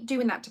to keep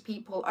doing that to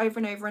people over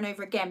and over and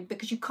over again,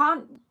 because you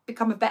can't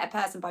become a better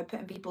person by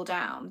putting people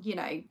down. You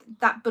know,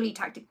 that bully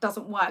tactic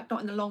doesn't work,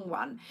 not in the long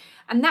run.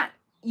 And that,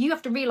 you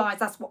have to realise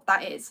that's what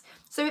that is.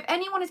 So if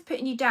anyone is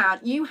putting you down,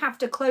 you have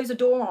to close a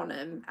door on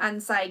them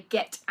and say,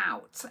 get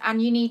out.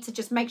 And you need to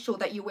just make sure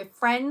that you're with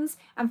friends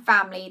and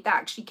family that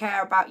actually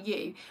care about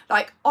you.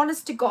 Like,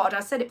 honest to God,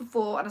 I said it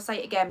before and I say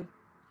it again,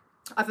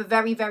 I have a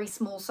very, very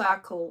small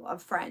circle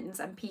of friends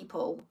and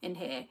people in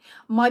here.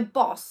 My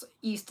boss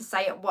used to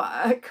say at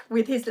work,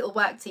 with his little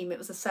work team, it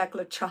was a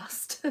circle of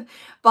trust.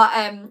 But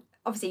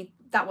obviously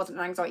that wasn't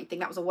an anxiety thing,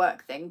 that was a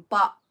work thing.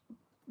 But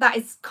that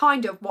is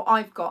kind of what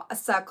I've got, a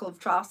circle of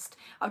trust.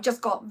 I've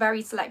just got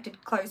very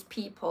selected close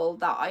people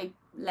that I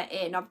let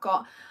in. I've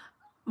got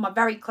my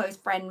very close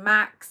friend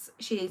Max.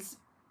 She's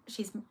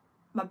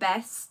my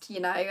best, you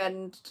know,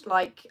 and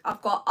like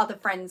I've got other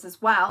friends as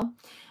well.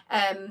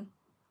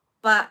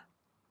 But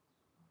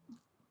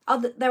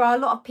there are a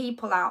lot of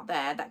people out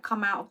there that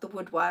come out of the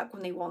woodwork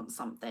when they want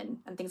something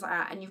and things like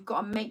that, and you've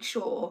got to make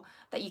sure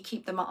that you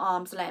keep them at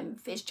arm's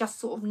length. It's just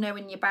sort of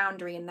knowing your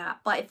boundary in that.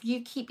 But if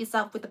you keep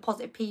yourself with the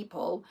positive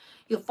people,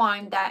 you'll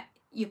find that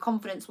your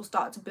confidence will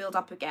start to build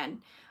up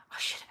again. I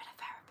should have been a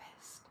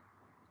therapist.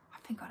 I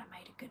think I'd have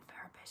made a good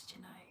therapist,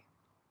 you know.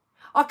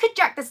 I could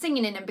jack the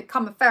singing in and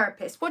become a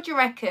therapist. What do you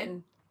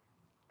reckon?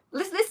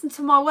 Let's listen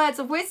to my words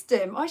of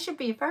wisdom. I should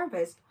be a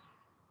therapist.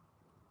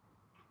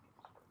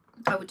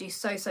 I would do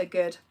so, so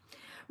good.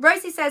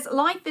 Rosie says,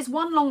 life is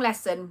one long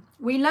lesson.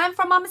 We learn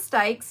from our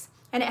mistakes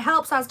and it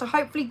helps us to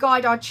hopefully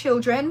guide our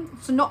children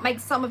to not make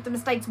some of the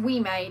mistakes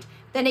we made.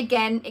 Then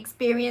again,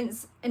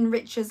 experience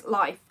enriches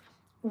life.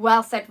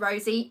 Well said,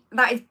 Rosie.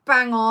 That is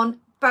bang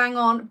on, bang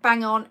on,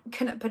 bang on.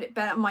 Couldn't put it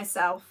better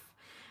myself.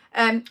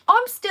 I'm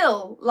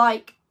still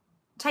like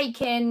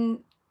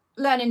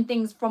learning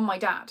things from my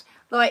dad.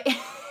 Like,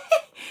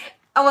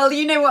 well,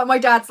 you know what my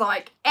dad's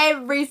like.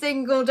 Every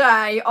single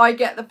day I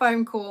get the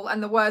phone call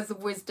and the words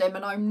of wisdom,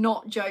 and I'm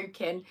not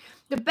joking.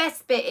 The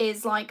best bit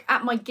is like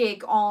at my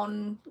gig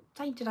on, what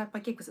day did I have my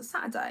gig? Was it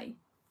Saturday?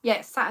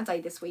 Yeah,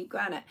 Saturday this week,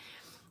 wasn't it?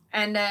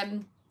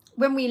 And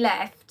when we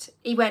left,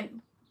 he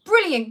went,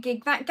 brilliant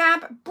gig that,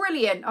 Gab,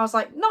 brilliant. I was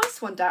like, nice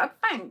one, Dad,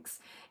 thanks.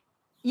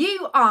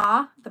 You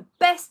are the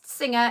best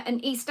singer in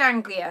East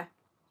Anglia.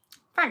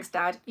 Thanks,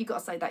 Dad. You got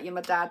to say that, you're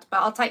my dad, but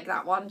I'll take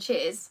that one.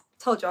 Cheers.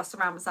 Told you I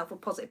surround myself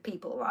with positive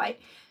people, right?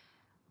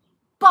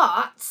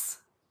 But,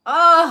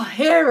 oh,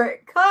 here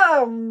it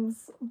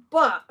comes.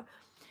 But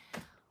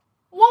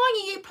why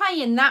are you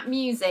playing that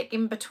music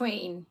in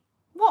between?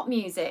 What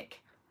music?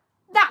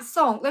 That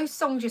song, those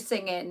songs you're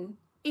singing.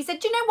 He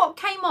said, do you know what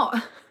came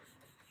on?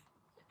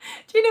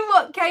 Do you know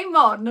what came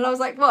on? And I was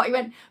like, what? He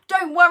went,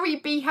 don't worry,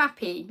 be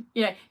happy.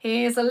 You know,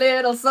 here's a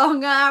little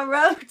song I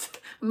wrote.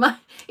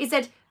 He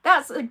said,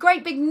 that's a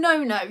great big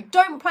no-no.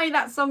 Don't play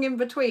that song in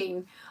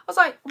between. I was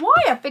like, why?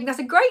 I think that's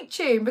a great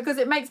tune because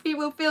it makes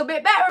people feel a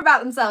bit better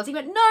about themselves. He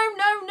went,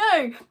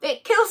 no.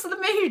 It kills the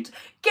mood.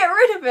 Get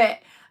rid of it.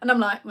 And I'm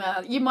like,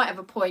 well, you might have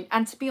a point.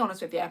 And to be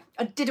honest with you,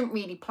 I didn't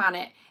really plan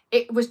it.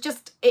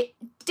 It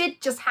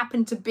did just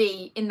happen to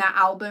be in that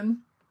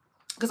album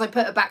because I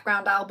put a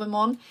background album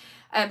on.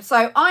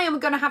 So I am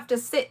going to have to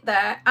sit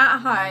there at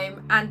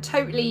home and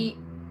totally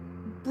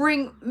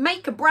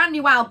make a brand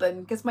new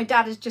album because my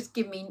dad has just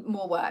given me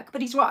more work.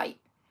 But he's right.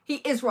 He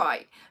is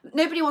right.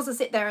 Nobody wants to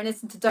sit there and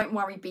listen to Don't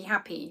Worry, Be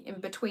Happy in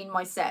between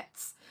my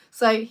sets.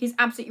 So he's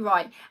absolutely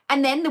right.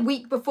 And then the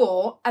week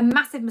before, a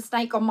massive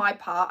mistake on my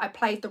part, I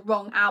played the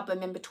wrong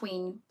album in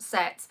between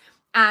sets.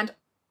 And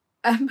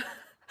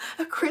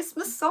a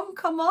Christmas song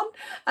come on.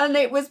 And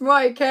it was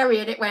Mariah Carey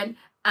and it went,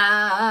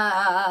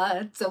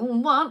 I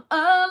don't want a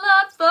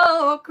lot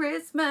for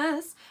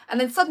Christmas. And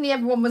then suddenly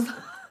everyone was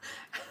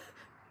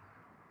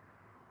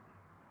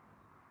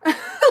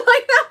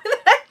like that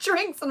with their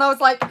drinks. And I was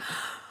like,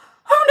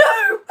 oh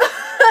no.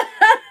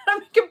 I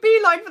make a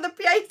beeline for the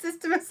PA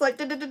system. It's like,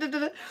 da, da, da, da,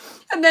 da.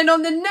 And then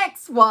on the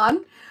next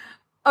one,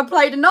 I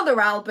played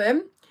another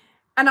album.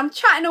 And I'm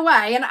chatting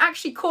away, and I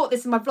actually caught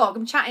this in my vlog.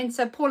 I'm chatting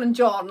to Paul and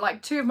John,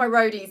 like two of my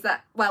roadies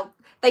that, well,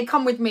 they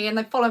come with me and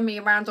they follow me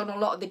around on a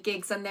lot of the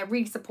gigs, and they're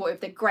really supportive.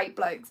 They're great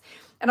blokes.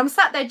 And I'm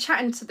sat there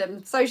chatting to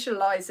them,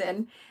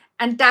 socialising,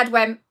 and Dad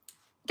went,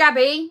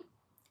 Gabby,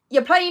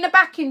 you're playing a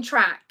backing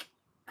track.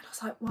 And I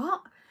was like,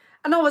 what?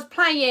 And I was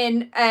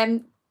playing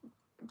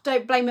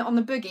Don't Blame It on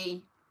the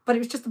Boogie, but it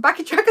was just the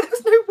backing track and there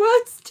was no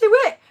words to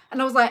it.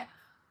 And I was like,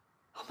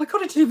 oh my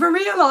God, I didn't even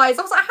realise.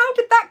 I was like, how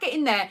did that get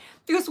in there?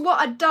 Because what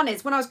I'd done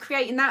is, when I was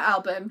creating that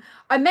album,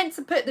 I meant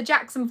to put the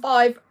Jackson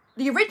 5,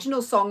 the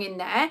original song, in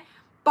there,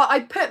 but I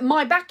put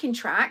my backing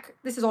track,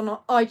 this is on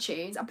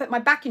iTunes, I put my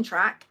backing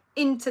track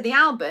into the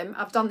album.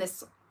 I've done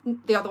this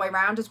the other way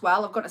around as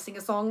well. I've got to sing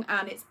a song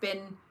and it's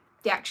been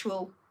the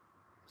actual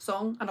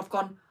song, and I've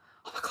gone,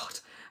 oh my God,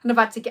 and I've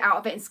had to get out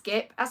of it and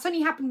skip. That's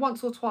only happened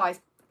once or twice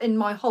in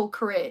my whole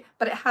career,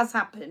 but it has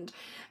happened.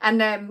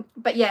 And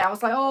but yeah, I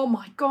was like, oh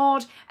my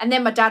God. And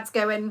then my dad's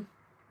going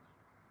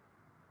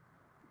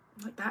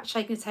like that,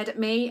 shaking his head at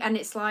me, and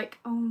it's like,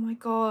 oh my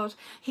God.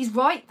 He's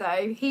right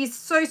though. He's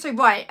so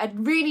right. I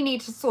really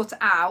need to sort it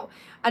out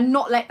and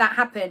not let that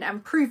happen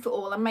and proof it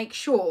all and make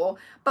sure.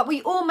 But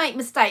we all make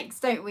mistakes,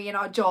 don't we, in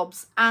our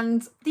jobs?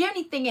 And the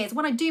only thing is,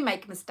 when I do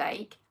make a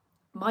mistake,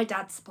 my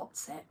dad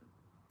spots it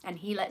and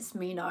he lets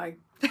me know.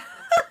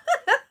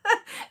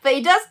 But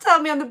he does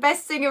tell me I'm the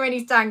best singer in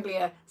East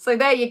Anglia. So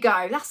there you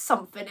go. That's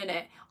something, isn't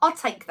it? I'll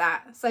take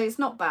that. So it's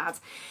not bad.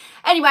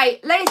 Anyway,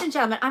 ladies and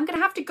gentlemen, I'm going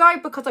to have to go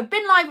because I've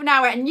been live an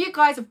hour and you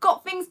guys have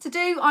got things to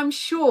do, I'm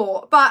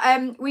sure.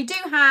 But we do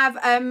have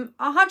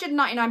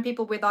 199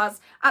 people with us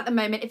at the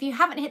moment. If you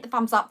haven't hit the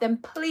thumbs up, then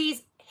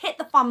please hit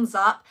the thumbs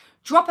up.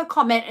 Drop a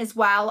comment as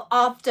well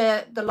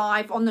after the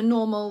live on the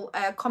normal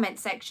comment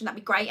section. That'd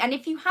be great. And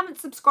if you haven't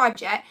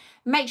subscribed yet,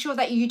 make sure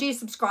that you do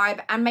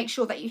subscribe and make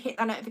sure that you hit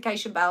that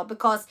notification bell,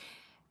 because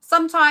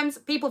sometimes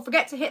people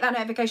forget to hit that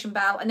notification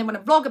bell, and then when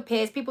a vlog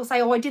appears, people say,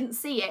 oh, I didn't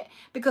see it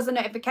because the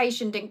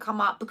notification didn't come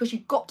up, because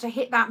you've got to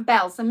hit that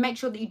bell. So make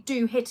sure that you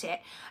do hit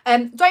it.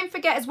 Don't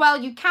forget as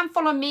well, you can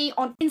follow me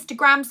on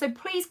Instagram. So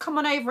please come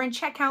on over and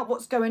check out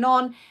what's going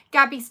on.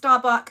 Gabby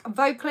Starbuck,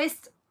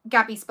 vocalist.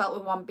 Gabby spelt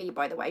with 1 B,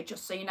 by the way,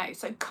 just so you know.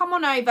 So come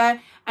on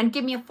over and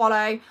give me a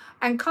follow,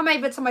 and come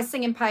over to my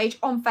singing page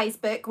on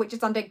Facebook, which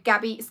is under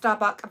Gabby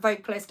Starbuck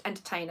Vocalist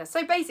Entertainer.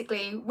 So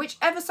basically,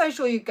 whichever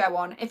social you go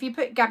on, if you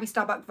put Gabby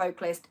Starbuck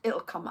Vocalist, it'll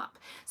come up.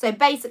 So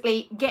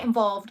basically, get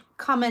involved,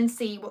 come and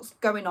see what's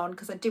going on,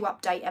 because I do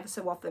update ever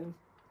so often.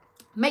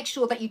 Make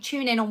sure that you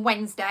tune in on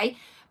Wednesday,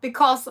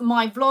 because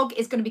my vlog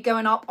is going to be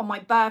going up on my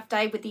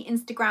birthday with the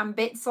Instagram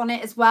bits on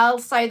it as well.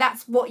 So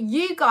that's what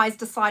you guys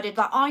decided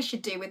that I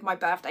should do with my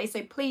birthday.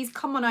 So please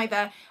come on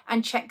over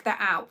and check that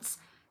out.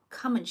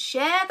 Come and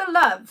share the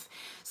love.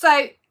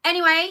 So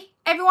anyway,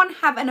 everyone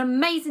have an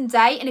amazing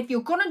day. And if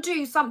you're going to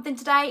do something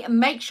today,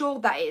 make sure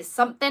that it is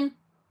something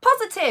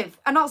positive.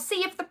 And I'll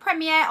see you for the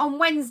premiere on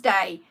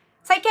Wednesday.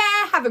 Take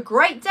care. Have a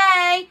great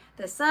day.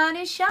 The sun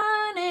is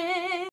shining.